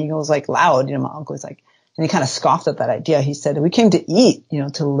dream. And he goes like loud, my uncle is like, and he kind of scoffed at that idea. He said, we came to eat,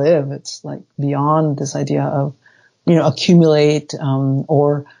 to live. It's like beyond this idea of, accumulate,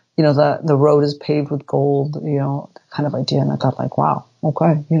 or, the road is paved with gold, kind of idea. And I thought like, wow,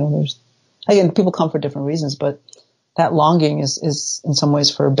 okay. Again, people come for different reasons, but that longing is in some ways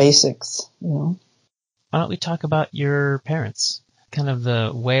for basics, Why don't we talk about your parents? kind of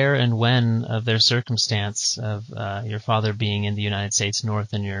the where and when of their circumstance of your father being in the United States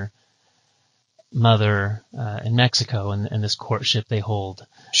North and your mother in Mexico and this courtship they hold.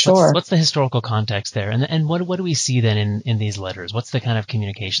 Sure. What's the historical context there? And what do we see then in these letters? What's the kind of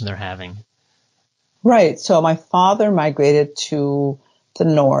communication they're having? Right. So my father migrated to the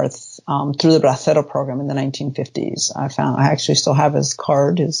North through the Bracero program in the 1950s. I actually still have his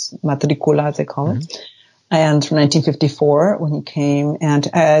card, his matricula, as they call it. Mm-hmm. And from 1954 when he came. And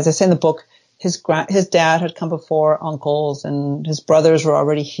as I say in the book, his dad had come before, uncles, and his brothers were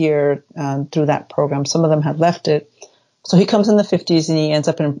already here through that program. Some of them had left it. So he comes in the 50s and he ends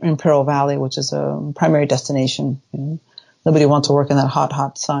up in Imperial Valley, which is a primary destination. Nobody wants to work in that hot,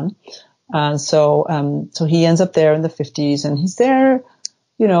 hot sun. So he ends up there in the 50s and he's there,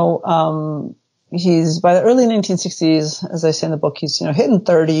 he's by the early 1960s, as I say in the book, he's, hitting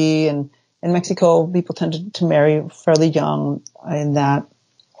 30, and in Mexico, people tend to marry fairly young in that.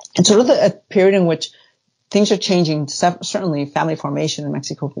 And sort of a period in which things are changing, certainly family formation in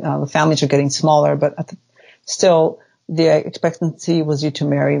Mexico, the families are getting smaller, but still the expectancy was you to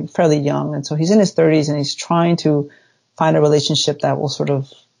marry fairly young. And so he's in his 30s and he's trying to find a relationship that will sort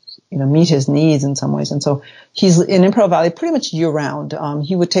of, meet his needs in some ways. And so he's in Imperial Valley pretty much year round.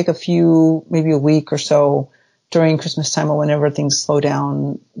 He would take maybe a week or so during Christmas time or whenever things slow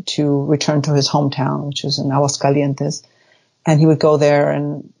down to return to his hometown, which is in Aguascalientes. And he would go there,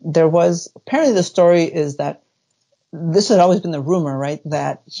 and apparently the story is that this had always been the rumor, right?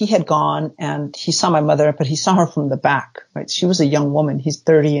 That he had gone and he saw my mother, but he saw her from the back, right? She was a young woman. He's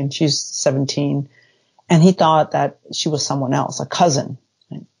 30 and she's 17. And he thought that she was someone else, a cousin.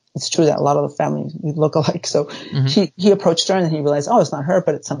 Right? It's true that a lot of the families look alike. So he approached her and then he realized, oh, it's not her,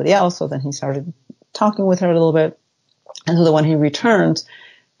 but it's somebody else. So then he started talking with her a little bit. And so when he returns,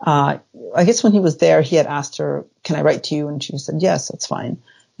 I guess when he was there, he had asked her, can I write to you? And she said, yes, that's fine.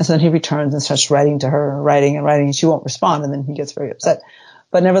 And so then he returns and starts writing to her, writing, and she won't respond. And then he gets very upset.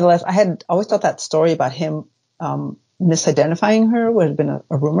 But nevertheless, I had always thought that story about him misidentifying her would have been a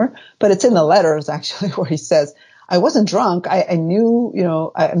rumor. But it's in the letters, actually, where he says, I wasn't drunk. I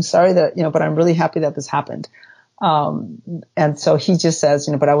knew, I'm sorry that, but I'm really happy that this happened. And so he just says,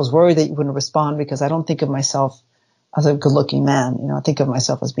 but I was worried that you wouldn't respond because I don't think of myself as a good-looking man. I think of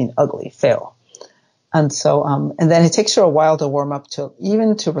myself as being ugly, fail. And so, and then it takes her a while to warm up to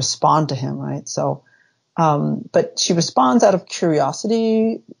respond to him, right? So, but she responds out of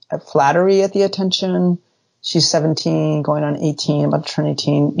curiosity, flattery at the attention. She's 17, going on 18, about to turn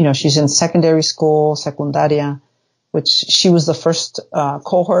 18. She's in secondary school, secundaria, which she was the first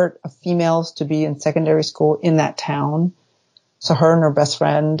cohort of females to be in secondary school in that town. So her and her best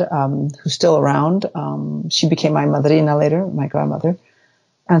friend, who's still around, she became my madrina later, my grandmother.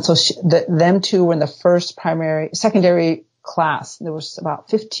 And so them two were in the first secondary class. There was about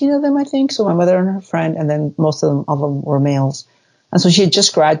 15 of them, I think. So my mother and her friend, and then most of them were males. And so she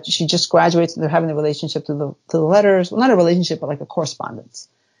just graduated. They're having a relationship through the letters. Well, not a relationship, but like a correspondence.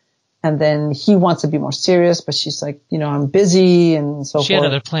 And then he wants to be more serious, but she's like, I'm busy and so forth. She had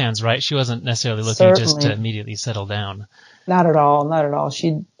other plans, right? She wasn't necessarily looking just to immediately settle down. Not at all. Not at all.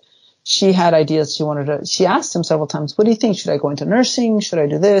 She had ideas she asked him several times, what do you think? Should I go into nursing? Should I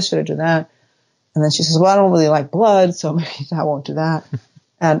do this? Should I do that? And then she says, well, I don't really like blood, so maybe I won't do that.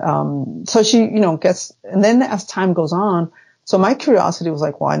 And, so she, gets, and then as time goes on, so my curiosity was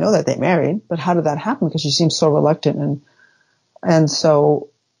like, well, I know that they married, but how did that happen? Because she seems so reluctant. And so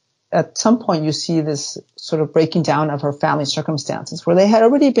at some point you see this sort of breaking down of her family circumstances where they had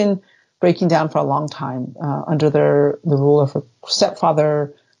already been breaking down for a long time, under the rule of her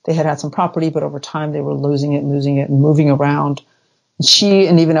stepfather. They had some property, but over time they were losing it and moving around.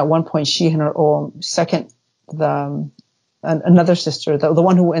 And even at one point, she and her another sister, the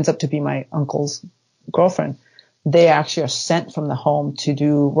one who ends up to be my uncle's girlfriend, they actually are sent from the home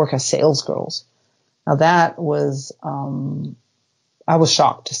to work as sales girls. Now that was, I was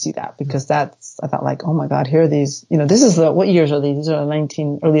shocked to see that because I thought like, oh my God, here are these, this is what years are these? These are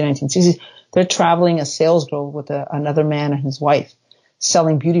early 1960s. They're traveling as sales girl with another man and his wife,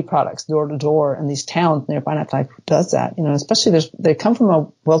 selling beauty products door to door in these towns nearby. And I thought, who does that? Especially they come from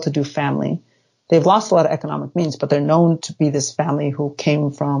a well-to-do family. They've lost a lot of economic means, but they're known to be this family who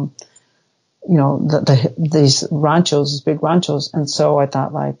came from, these ranchos, these big ranchos. And so I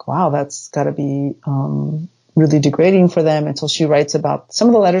thought like, wow, that's gotta be, really degrading for them. Until she writes about some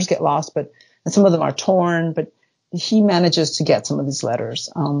of the letters get lost, and some of them are torn, but he manages to get some of these letters.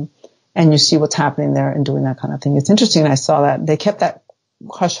 And you see what's happening there and doing that kind of thing. It's interesting. I saw that they kept that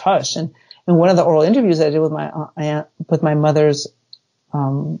hush hush. And in one of the oral interviews I did with my aunt, with my mother's,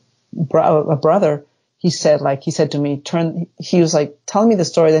 brother, he said to me, he was like telling me the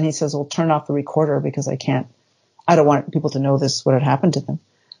story. Then he says, well, turn off the recorder because I don't want people to know this, what had happened to them.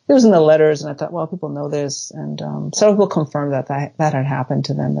 It was in the letters, and I thought, well, people know this. And several people confirmed that had happened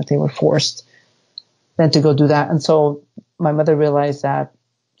to them, that they were forced then to go do that. And so my mother realized that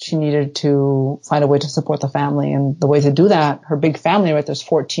she needed to find a way to support the family. And the way to do that, her big family, right, there's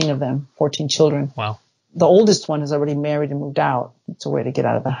 14 of them, 14 children. Wow. The oldest one is already married and moved out. It's a way to get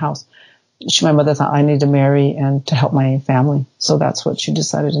out of the house. My mother thought, I need to marry and to help my family. So that's what she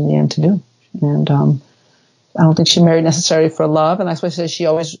decided in the end to do. And I don't think she married necessarily for love. And that's why she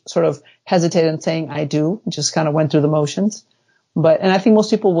always sort of hesitated in saying, I do, just kind of went through the motions. And I think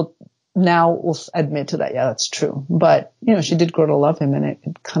most people will admit to that. Yeah, that's true. But, she did grow to love him, and it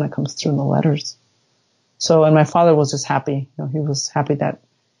kind of comes through in the letters. So, and my father was just happy. He was happy that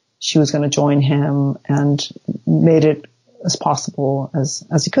she was going to join him, and made it as possible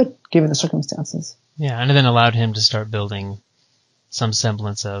as he could, given the circumstances. Yeah. And then allowed him to start building some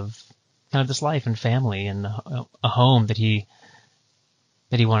semblance of kind of this life and family and a home that he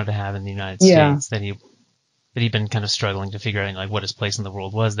wanted to have in the United States, that he'd been kind of struggling to figure out, like, what his place in the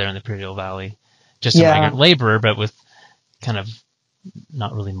world was there in the Imperial Valley. Just a migrant laborer, but with kind of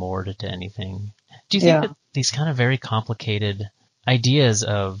not really moored to anything. Do you think that these kind of very complicated ideas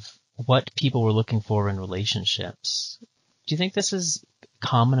of what people were looking for in relationships, do you think this is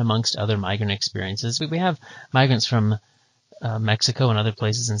common amongst other migrant experiences? We have migrants from Mexico and other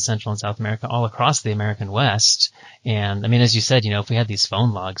places in Central and South America, all across the American West. And I mean, as you said, if we had these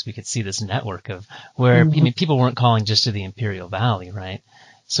phone logs, we could see this network of where people weren't calling just to the Imperial Valley, right?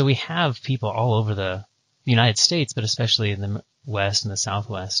 So we have people all over the United States, but especially in the West and the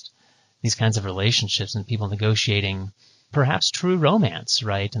Southwest, these kinds of relationships and people negotiating perhaps true romance,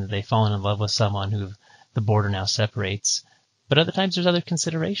 right? And they've fallen in love with someone who the border now separates. But other times there's other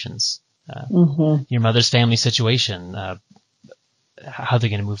considerations. Your mother's family situation, how they're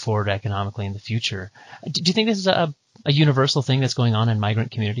going to move forward economically in the future. Do you think this is a universal thing that's going on in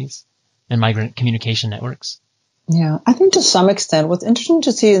migrant communities and migrant communication networks? Yeah, I think to some extent. What's interesting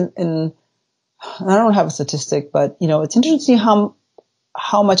to see in I don't have a statistic, but it's interesting to see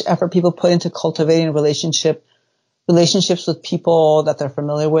how much effort people put into cultivating relationships with people that they're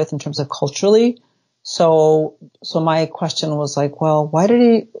familiar with in terms of culturally. So my question was like, well, why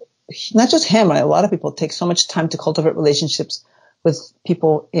did he, not just him, a lot of people take so much time to cultivate relationships with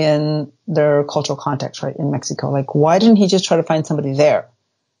people in their cultural context, right, in Mexico. Like, why didn't he just try to find somebody there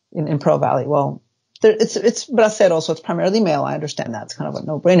in Pearl Valley? Well, but I said also it's primarily male. I understand that. It's kind of a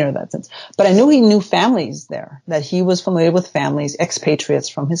no-brainer in that sense. But I knew he knew families there, that he was familiar with families, expatriates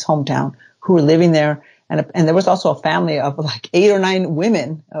from his hometown who were living there. And there was also a family of like 8 or 9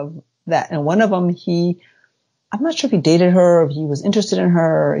 women of that. And one of them, I'm not sure if he dated her or if he was interested in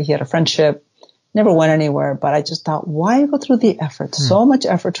her or he had a friendship. Never went anywhere, but I just thought, why go through the effort, so much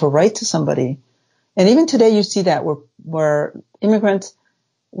effort to write to somebody? And even today you see that where immigrants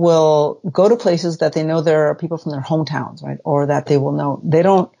will go to places that they know there are people from their hometowns, right? Or that they will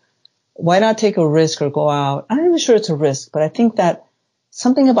know. Why not take a risk or go out? I'm not even sure it's a risk, but I think that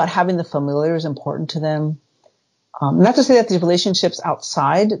something about having the familiar is important to them. Not to say that these relationships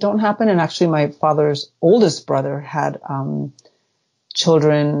outside don't happen. And actually my father's oldest brother had,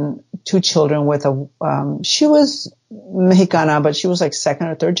 2 children with she was Mexicana, but she was like 2nd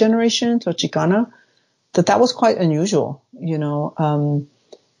or 3rd generation, so Chicana, that was quite unusual,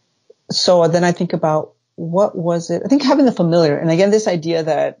 so then I think about what was it? I think having the familiar, and again, this idea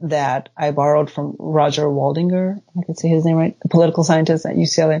that I borrowed from Roger Waldinger, I can say his name right, a political scientist at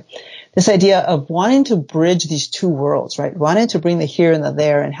UCLA, this idea of wanting to bridge these 2 worlds, right? Wanting to bring the here and the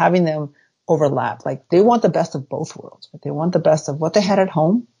there and having them overlap. Like they want the best of both worlds, right? They want the best of what they had at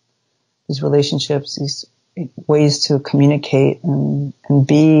home, these relationships, these ways to communicate and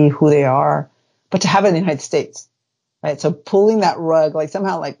be who they are, but to have it in the United States, right? So pulling that rug, like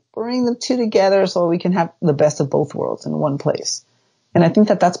somehow like bring the 2 together so we can have the best of both worlds in one place. And I think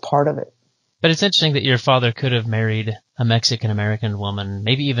that that's part of it. But it's interesting that your father could have married a Mexican-American woman,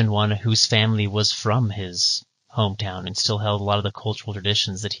 maybe even one whose family was from his hometown and still held a lot of the cultural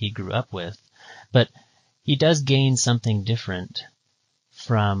traditions that he grew up with. But he does gain something different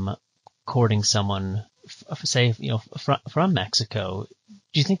from courting someone, say, from Mexico.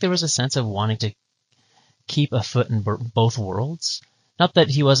 Do you think there was a sense of wanting to keep a foot in both worlds? Not that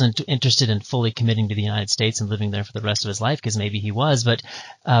he wasn't interested in fully committing to the United States and living there for the rest of his life, because maybe he was, but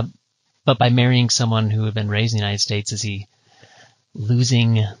by marrying someone who had been raised in the United States, is he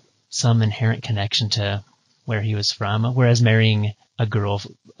losing some inherent connection to where he was from? Whereas marrying a girl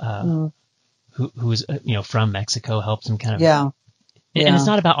who was from Mexico helps him kind of And it's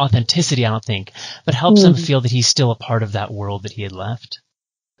not about authenticity, I don't think, but helps him feel that he's still a part of that world that he had left.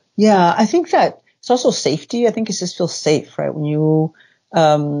 Yeah, I think that it's also safety. I think it just feels safe, right? When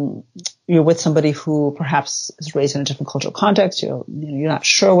you're with somebody who perhaps is raised in a different cultural context, you're not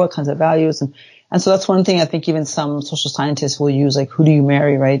sure what kinds of values. And so that's one thing I think even some social scientists will use, like, who do you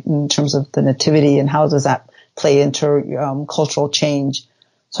marry, right? In terms of the nativity and how does that play into cultural change.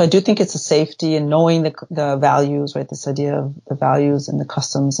 So I do think it's a safety and knowing the values, right? This idea of the values and the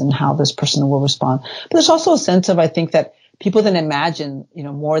customs and how this person will respond. But there's also a sense of, I think, that people then imagine,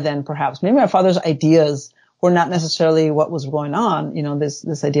 more than perhaps maybe my father's ideas were not necessarily what was going on.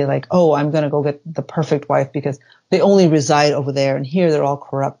 This idea like, oh, I'm going to go get the perfect wife because they only reside over there and here they're all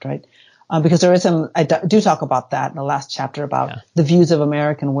corrupt, right? Because there is I do talk about that in the last chapter about the views of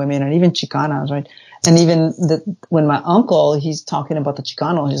American women and even Chicanas, right? And even when my uncle, he's talking about the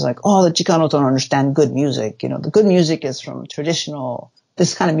Chicano, he's like, oh, the Chicanos don't understand good music. The good music is from traditional,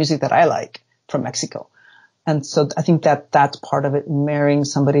 this kind of music that I like from Mexico. And so I think that that's part of it, marrying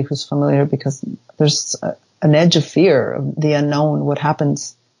somebody who's familiar, because there's an edge of fear of the unknown. What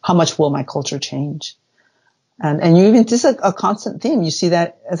happens? How much will my culture change? And you even, this is a constant theme. You see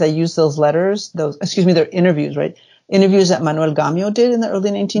that as I use those letters, they're interviews, right? Interviews that Manuel Gamio did in the early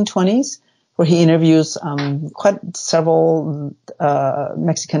 1920s, where he interviews quite several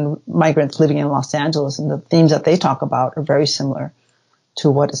Mexican migrants living in Los Angeles, and the themes that they talk about are very similar to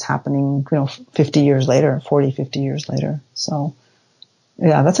what is happening, 50 years later, 40, 50 years later. So,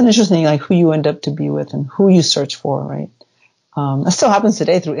 yeah, that's an interesting, like, who you end up to be with and who you search for, right? That still happens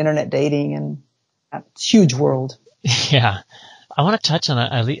today through internet dating and that huge world. Yeah. I want to touch on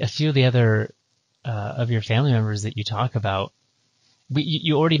a few of the other of your family members that you talk about.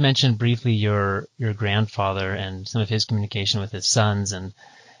 You already mentioned briefly your grandfather and some of his communication with his sons and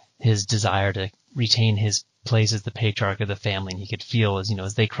his desire to retain his place as the patriarch of the family, and he could feel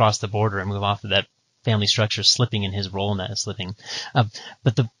as they cross the border and move off of that family structure slipping, and his role in that is slipping.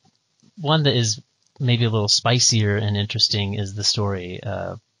 But the one that is maybe a little spicier and interesting is the story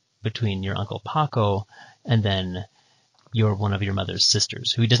between your Uncle Paco and then one of your mother's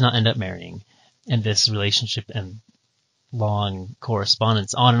sisters, who he does not end up marrying, and this relationship and long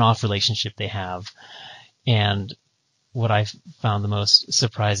correspondence, on and off relationship they have. And what I found the most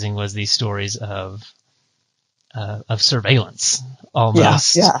surprising was these stories of surveillance,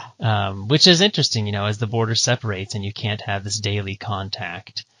 almost, which is interesting. As the border separates and you can't have this daily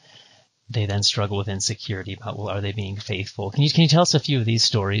contact, they then struggle with insecurity about, well, are they being faithful? Can you tell us a few of these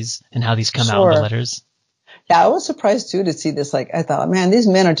stories and how these come out in the letters? Yeah, I was surprised too to see this. Like, I thought, man, these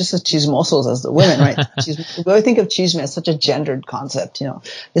men are just as chismosos as the women, right? We always think of chisme as such a gendered concept,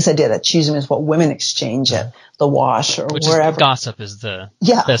 this idea that chisme is what women exchange at the wash or wherever. Gossip is the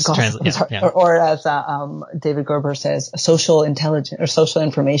best translation. Yeah. Or as David Gerber says, social intelligence or social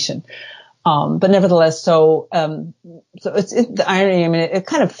information. But nevertheless, so it's the irony. I mean, it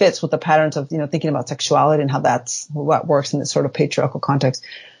kind of fits with the patterns of, thinking about sexuality and how that's what works in this sort of patriarchal context.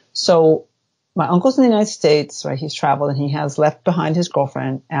 So my uncle's in the United States, right? He's traveled and he has left behind his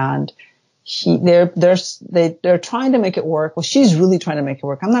girlfriend, and they're trying to make it work. Well, she's really trying to make it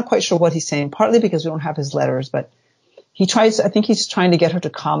work. I'm not quite sure what he's saying, partly because we don't have his letters, but I think he's trying to get her to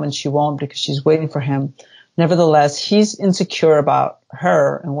come and she won't because she's waiting for him. Nevertheless, he's insecure about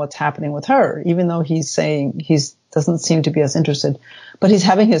her and what's happening with her, even though he's saying he doesn't seem to be as interested. But he's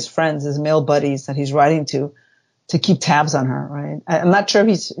having his friends, his male buddies that he's writing to keep tabs on her, right? I'm not sure if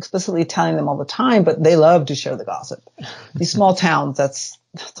he's explicitly telling them all the time, but they love to share the gossip. These small towns, that's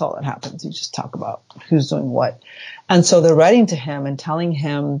all that happens. You just talk about who's doing what. And so they're writing to him and telling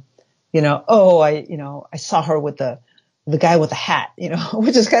him, I saw her with the guy with the hat,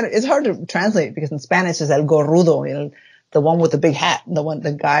 which is it's hard to translate because in Spanish it's el gorrudo, the one with the big hat,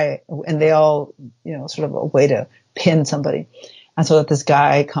 the guy, and they all, sort of a way to pin somebody. And so that this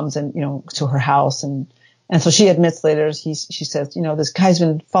guy comes in, to her house and so she admits later, she says, this guy's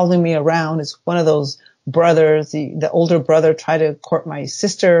been following me around. It's one of those brothers. The older brother tried to court my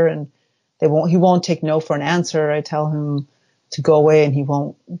sister and he won't take no for an answer. I tell him to go away and he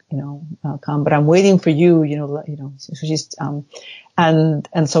won't, come, but I'm waiting for you, so she's, and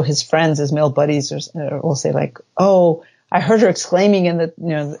so his friends, his male buddies will say like, oh, I heard her exclaiming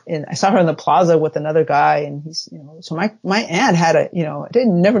I saw her in the plaza with another guy and he's, so my aunt had I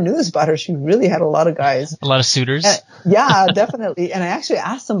never knew this about her. She really had a lot of guys. A lot of suitors. Yeah, definitely. And I actually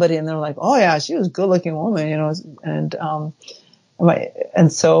asked somebody and they were like, oh yeah, she was a good looking woman,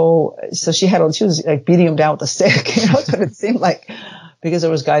 and so she was like beating him down with a stick, that's what it seemed like, because there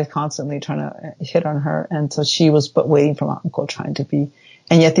was guys constantly trying to hit on her. And so she was but waiting for my uncle trying to be.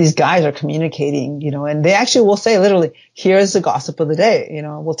 And yet these guys are communicating, and they actually will say literally, here's the gossip of the day,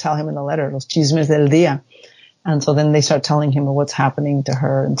 we'll tell him in the letter, los chismes del día. And so then they start telling him what's happening to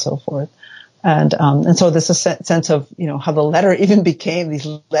her and so forth. And so there's a sense of, how the letter even became, these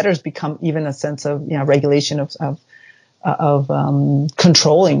letters become even a sense of, regulation of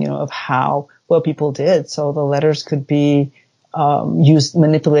controlling, of what people did. So the letters could be,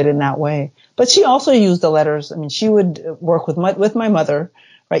 manipulated in that way. But she also used the letters. I mean, she would work with my mother,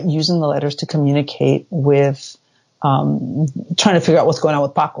 right, using the letters to communicate with, trying to figure out what's going on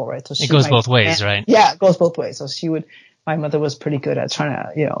with Paco, right? So it goes both ways, right? Yeah, it goes both ways. So my mother was pretty good at trying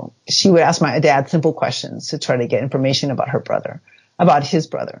to, she would ask my dad simple questions to try to get information about about his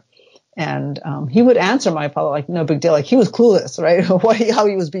brother. And, he would answer my father like, no big deal. Like he was clueless, right? How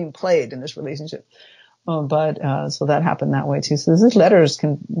he was being played in this relationship. But so that happened that way too. So these letters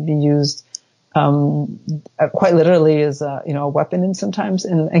can be used, quite literally as a weapon and sometimes.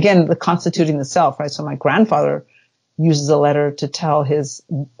 And again, the constituting the self, right? So my grandfather uses a letter to tell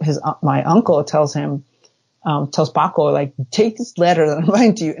my uncle tells Paco, like, take this letter that I'm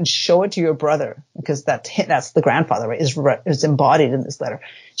writing to you and show it to your brother, because that's the grandfather, right? Is embodied in this letter.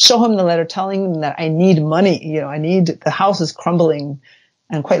 Show him the letter telling him that I need money. The house is crumbling.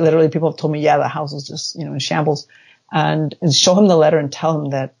 And quite literally, people have told me, yeah, the house is just, in shambles. And show him the letter and tell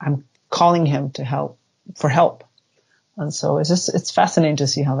him that I'm calling him for help. And so it's fascinating to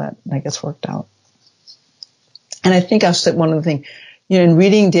see how that gets worked out. And I think I'll say one other thing, in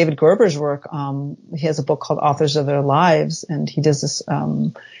reading David Gerber's work, he has a book called Authors of Their Lives, and he does this,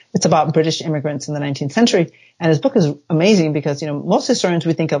 it's about British immigrants in the 19th century. And his book is amazing because, most historians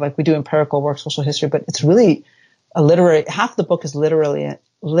we think of like we do empirical work, social history, but it's really half the book is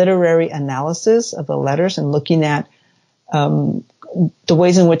literary analysis of the letters and looking at, the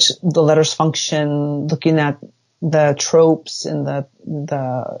ways in which the letters function, looking at the tropes and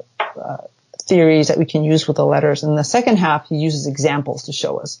the theories that we can use with the letters. And the second half, he uses examples to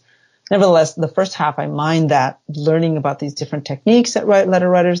show us. Nevertheless, the first half, I mind that learning about these different techniques that letter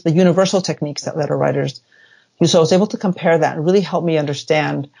writers, the universal techniques that letter writers use. So I was able to compare that and really help me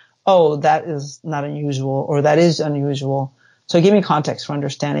understand, oh, that is not unusual, or that is unusual. So it gave me context for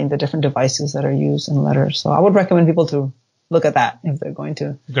understanding the different devices that are used in letters. So I would recommend people to look at that if they're going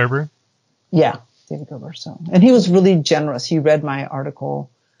to. Gerber? Yeah, David Gerber. So, and he was really generous. He read my article,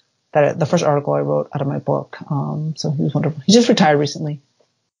 the first article I wrote out of my book. So he was wonderful. He just retired recently.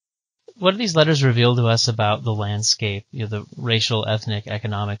 What do these letters reveal to us about the landscape, the racial, ethnic,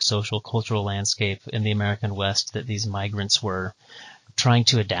 economic, social, cultural landscape in the American West that these migrants were trying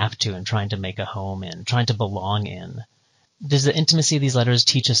to adapt to and trying to make a home in, trying to belong in? Does the intimacy of these letters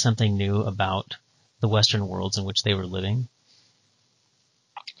teach us something new about the Western worlds in which they were living?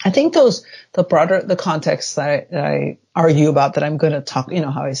 I think the broader, the context that I argue about, that I'm going to talk,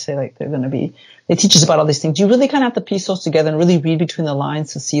 how I say, like, they teach us about all these things. You really kind of have to piece those together and really read between the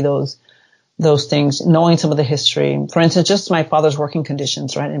lines to see those things, knowing some of the history. For instance, just my father's working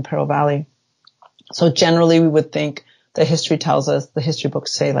conditions, right, in Perro Valley. So generally we would think the history tells us, the history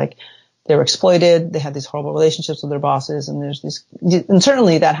books say, like, they were exploited, they had these horrible relationships with their bosses, and and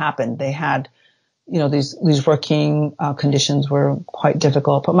certainly that happened. They had, these working conditions were quite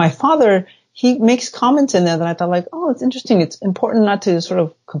difficult. But my father, he makes comments in there that I thought, like, oh, it's interesting. It's important not to sort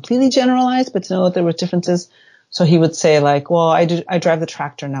of completely generalize, but to know that there were differences. So he would say, like, well, I drive the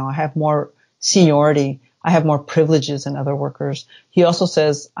tractor now. I have more seniority. I have more privileges than other workers. He also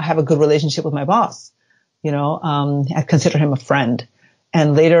says, I have a good relationship with my boss. I consider him a friend.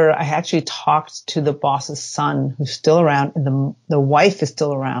 And later I actually talked to the boss's son, who's still around, and the wife is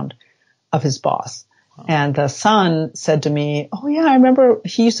still around, of his boss. Wow. And the son said to me, oh yeah, I remember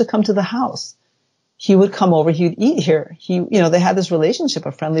he used to come to the house. He would come over, he would eat here. They had this relationship,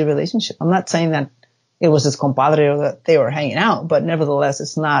 a friendly relationship. I'm not saying that it was his compadre or that they were hanging out, but nevertheless,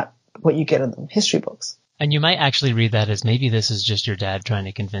 it's not what you get in the history books. And you might actually read that as maybe this is just your dad trying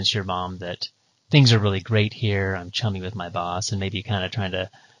to convince your mom that things are really great here, I'm chummy with my boss, and maybe kind of trying to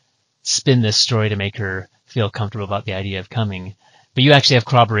spin this story to make her feel comfortable about the idea of coming. But you actually have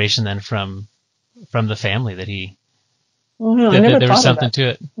corroboration then from the family that there was something to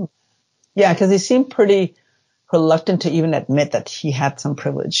it. Yeah, because he seemed pretty reluctant to even admit that he had some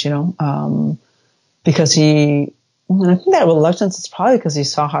privilege, because I think that reluctance is probably because he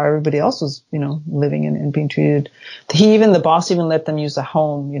saw how everybody else was, living and being treated. The boss even let them use a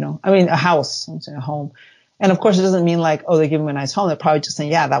home, a house, I'm saying a home. And of course, it doesn't mean like, oh, they give him a nice home. They're probably just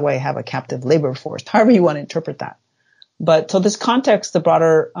saying, yeah, that way I have a captive labor force, however you want to interpret that. But so this context, the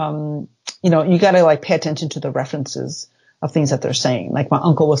broader, you got to like pay attention to the references of things that they're saying. Like my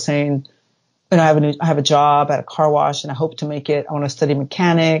uncle was saying, I have a job at a car wash and I hope to make it. I want to study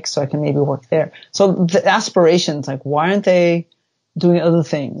mechanics so I can maybe work there. So the aspirations, like, why aren't they doing other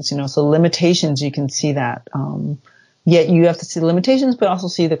things? So limitations, you can see that. Yet you have to see the limitations, but also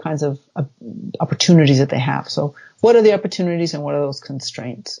see the kinds of opportunities that they have. So what are the opportunities and what are those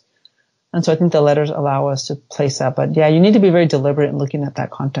constraints? And so I think the letters allow us to place that. But yeah, you need to be very deliberate in looking at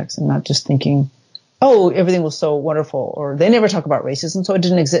that context and not just thinking, oh, everything was so wonderful, or they never talk about racism, so it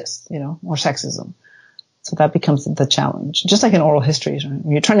didn't exist, or sexism. So that becomes the challenge. Just like in oral histories, right?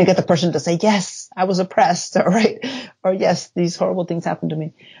 You're trying to get the person to say, yes, I was oppressed, or yes, these horrible things happened to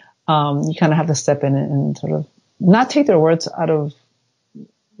me. You kind of have to step in and sort of not take their words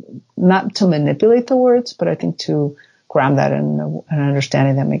not to manipulate the words, but I think to ground that in an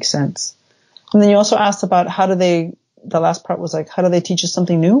understanding that makes sense. And then you also asked about the last part was like, how do they teach us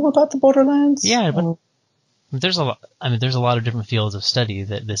something new about the borderlands? Yeah, but there's a lot of different fields of study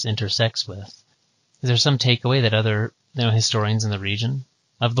that this intersects with. Is there some takeaway that other historians in the region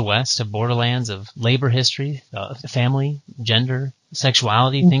of the West, of borderlands, of labor history, family, gender,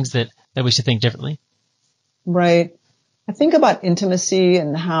 sexuality, things that we should think differently? Right. I think about intimacy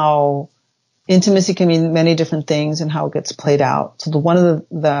and how intimacy can mean many different things and how it gets played out. So one of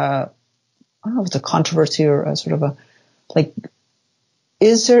the I don't know if it's a controversy or a sort of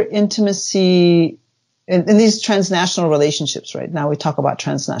is there intimacy in these transnational relationships? Right now we talk about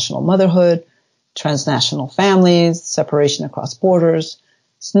transnational motherhood, transnational families, separation across borders.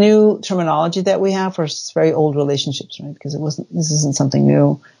 It's new terminology that we have for very old relationships, right? Because this isn't something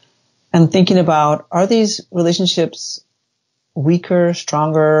new. And thinking about, are these relationships weaker,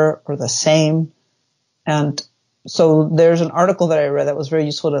 stronger, or the same? And so there's an article that I read that was very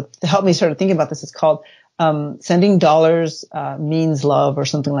useful to help me start thinking about this. It's called Sending Dollars Means Love, or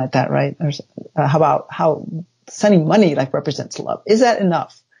something like that, right? How about how sending money represents love? Is that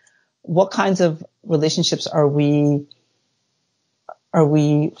enough? What kinds of relationships are we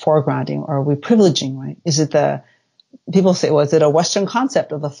foregrounding, or are we privileging, right? Is it people say, well, is it a Western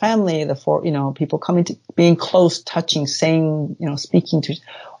concept of the family, people coming to being close, touching, saying, speaking to,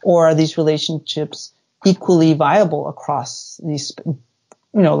 or are these relationships equally viable across these,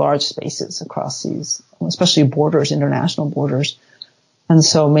 large spaces, across these, especially borders, international borders? And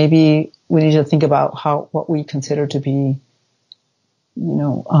so maybe we need to think about what we consider to be,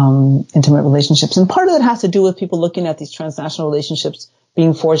 intimate relationships. And part of that has to do with people looking at these transnational relationships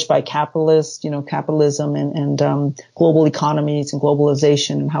being forged by capitalism and global economies and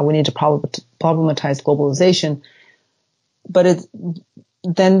globalization, and how we need to problematize globalization. But it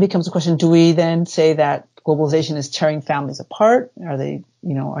then becomes a question, do we then say that globalization is tearing families apart? Are they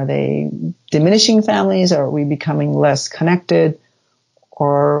diminishing families? Or are we becoming less connected?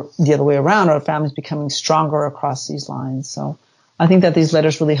 Or the other way around, are families becoming stronger across these lines? So I think that these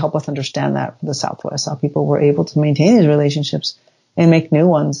letters really help us understand that for the Southwest, how people were able to maintain these relationships and make new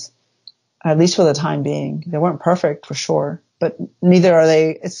ones, at least for the time being. They weren't perfect, for sure, but neither are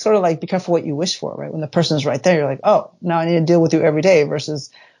they. It's sort of like, be careful what you wish for, right? When the person's right there, you're like, oh, now I need to deal with you every day, versus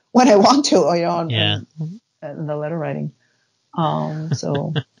when I want to, in the letter writing.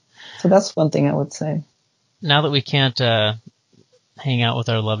 So that's one thing I would say. Now that we can't hang out with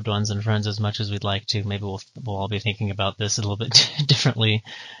our loved ones and friends as much as we'd like to, maybe we'll all be thinking about this a little bit differently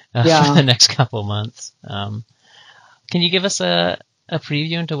for the next couple of months. Can you give us a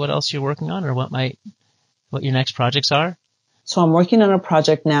preview into what else you're working on, or what your next projects are? So I'm working on a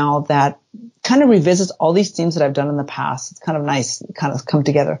project now that kind of revisits all these themes that I've done in the past. It's kind of nice, kind of come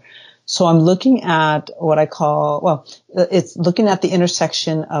together. So I'm looking at what I call, it's looking at the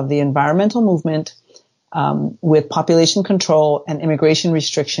intersection of the environmental movement with population control and immigration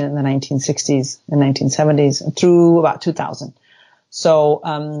restriction in the 1960s and 1970s through about 2000.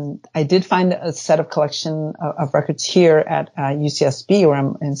 So I did find a set of collection of records here at UCSB, where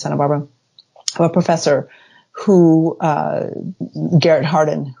I'm in Santa Barbara, of a professor who, Garrett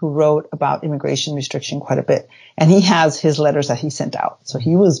Hardin, who wrote about immigration restriction quite a bit. And he has his letters that he sent out. So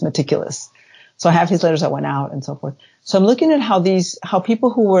he was meticulous. So I have his letters that went out and so forth. So I'm looking at how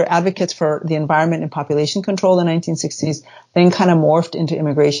people who were advocates for the environment and population control in the 1960s then kind of morphed into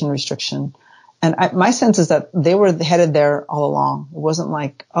immigration restriction. And my sense is that they were headed there all along. It wasn't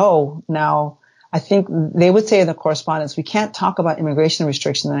like, now I think they would say in the correspondence, we can't talk about immigration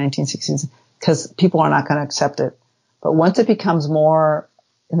restriction in the 1960s because people are not going to accept it. But once it becomes more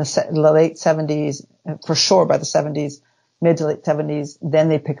in the late 70s, for sure by the 70s, mid to late 70s, then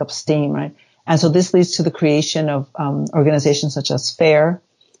they pick up steam, right? And so this leads to the creation of organizations such as FAIR,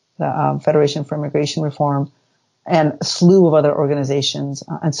 the Federation for Immigration Reform, and a slew of other organizations.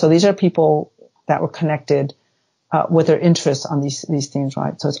 And so these are people that were connected with their interests on these things,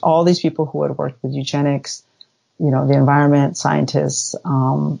 right? So it's all these people who had worked with eugenics, the environment, scientists,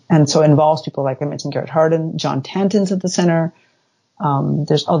 and so it involves people like I mentioned, Garrett Hardin, John Tanton's at the center.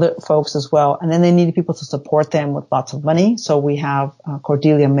 There's other folks as well, and then they needed people to support them with lots of money. So we have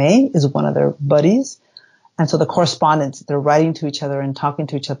Cordelia May is one of their buddies, and so the correspondence, they're writing to each other and talking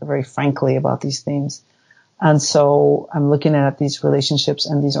to each other very frankly about these things. And so I'm looking at these relationships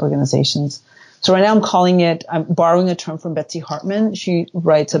and these organizations. So right now I'm borrowing a term from Betsy Hartman. She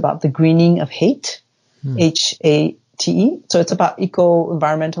writes about the greening of hate, H-A-T-E. So it's about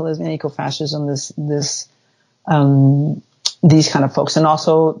eco-environmentalism and eco-fascism, these kind of folks, and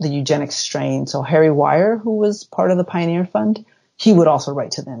also the eugenics strain. So Harry Wire, who was part of the Pioneer Fund, he would also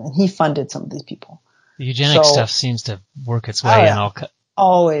write to them, and he funded some of these people. The eugenics stuff seems to work its way in all.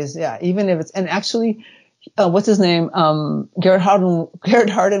 Always, yeah. Even if it's, and actually, what's his name? Garrett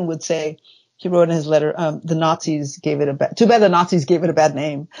Hardin would say, he wrote in his letter, the Nazis gave it too bad the Nazis gave it a bad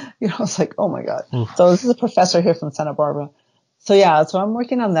name. It's like, oh my God. Oof. So this is a professor here from Santa Barbara. So yeah, so I'm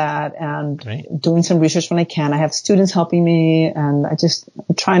working on that and doing some research when I can. I have students helping me, and I'm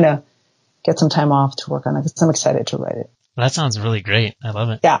trying to get some time off to work on it because I'm excited to write it. Well, that sounds really great. I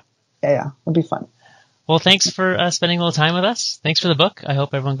love it. Yeah. It'll be fun. Well, thanks for spending a little time with us. Thanks for the book. I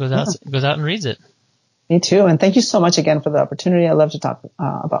hope everyone goes out and reads it. Me too. And thank you so much again for the opportunity. I love to talk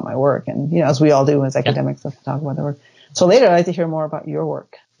about my work, and as we all do as academics, love to talk about the work. So later, I'd like to hear more about your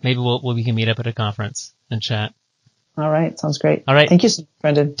work. Maybe we can meet up at a conference and chat. All right. Sounds great. All right. Thank you,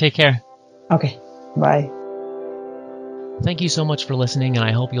 Brenden. Take care. Okay. Bye. Thank you so much for listening, and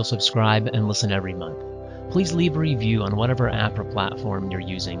I hope you'll subscribe and listen every month. Please leave a review on whatever app or platform you're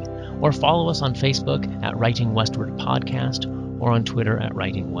using, or follow us on Facebook at Writing Westward Podcast, or on Twitter at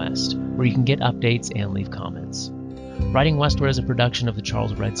Writing West, where you can get updates and leave comments. Writing Westward is a production of the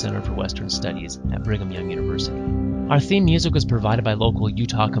Charles Redd Center for Western Studies at Brigham Young University. Our theme music was provided by local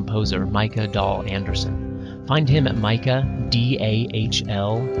Utah composer Micah Dahl Anderson. Find him at Micah,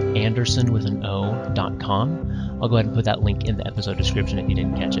 D-A-H-L, Anderson with an O.com. I'll go ahead and put that link in the episode description if you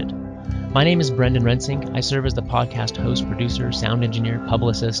didn't catch it. My name is Brenden Rensink. I serve as the podcast host, producer, sound engineer,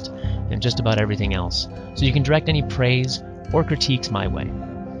 publicist, and just about everything else, so you can direct any praise or critiques my way.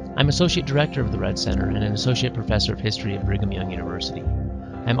 I'm Associate Director of the Redd Center and an Associate Professor of History at Brigham Young University.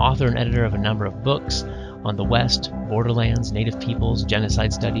 I'm author and editor of a number of books on the West, Borderlands, Native Peoples,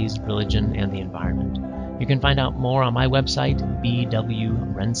 Genocide Studies, Religion, and the Environment. You can find out more on my website,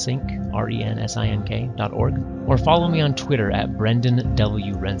 bwrensink, RENSINK.org, or follow me on Twitter at Brenden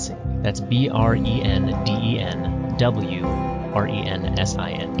W. Rensink. That's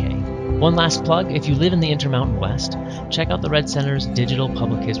BRENDENWRENSINK. One last plug, if you live in the Intermountain West, check out the Redd Center's digital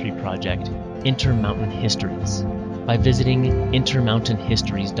public history project, Intermountain Histories, by visiting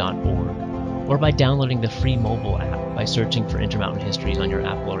intermountainhistories.org, or by downloading the free mobile app by searching for Intermountain Histories on your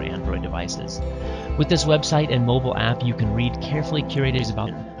Apple or Android devices. With this website and mobile app, you can read carefully curated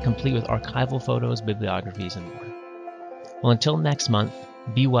about complete with archival photos, bibliographies, and more. Well, until next month,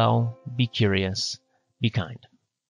 be well, be curious, be kind.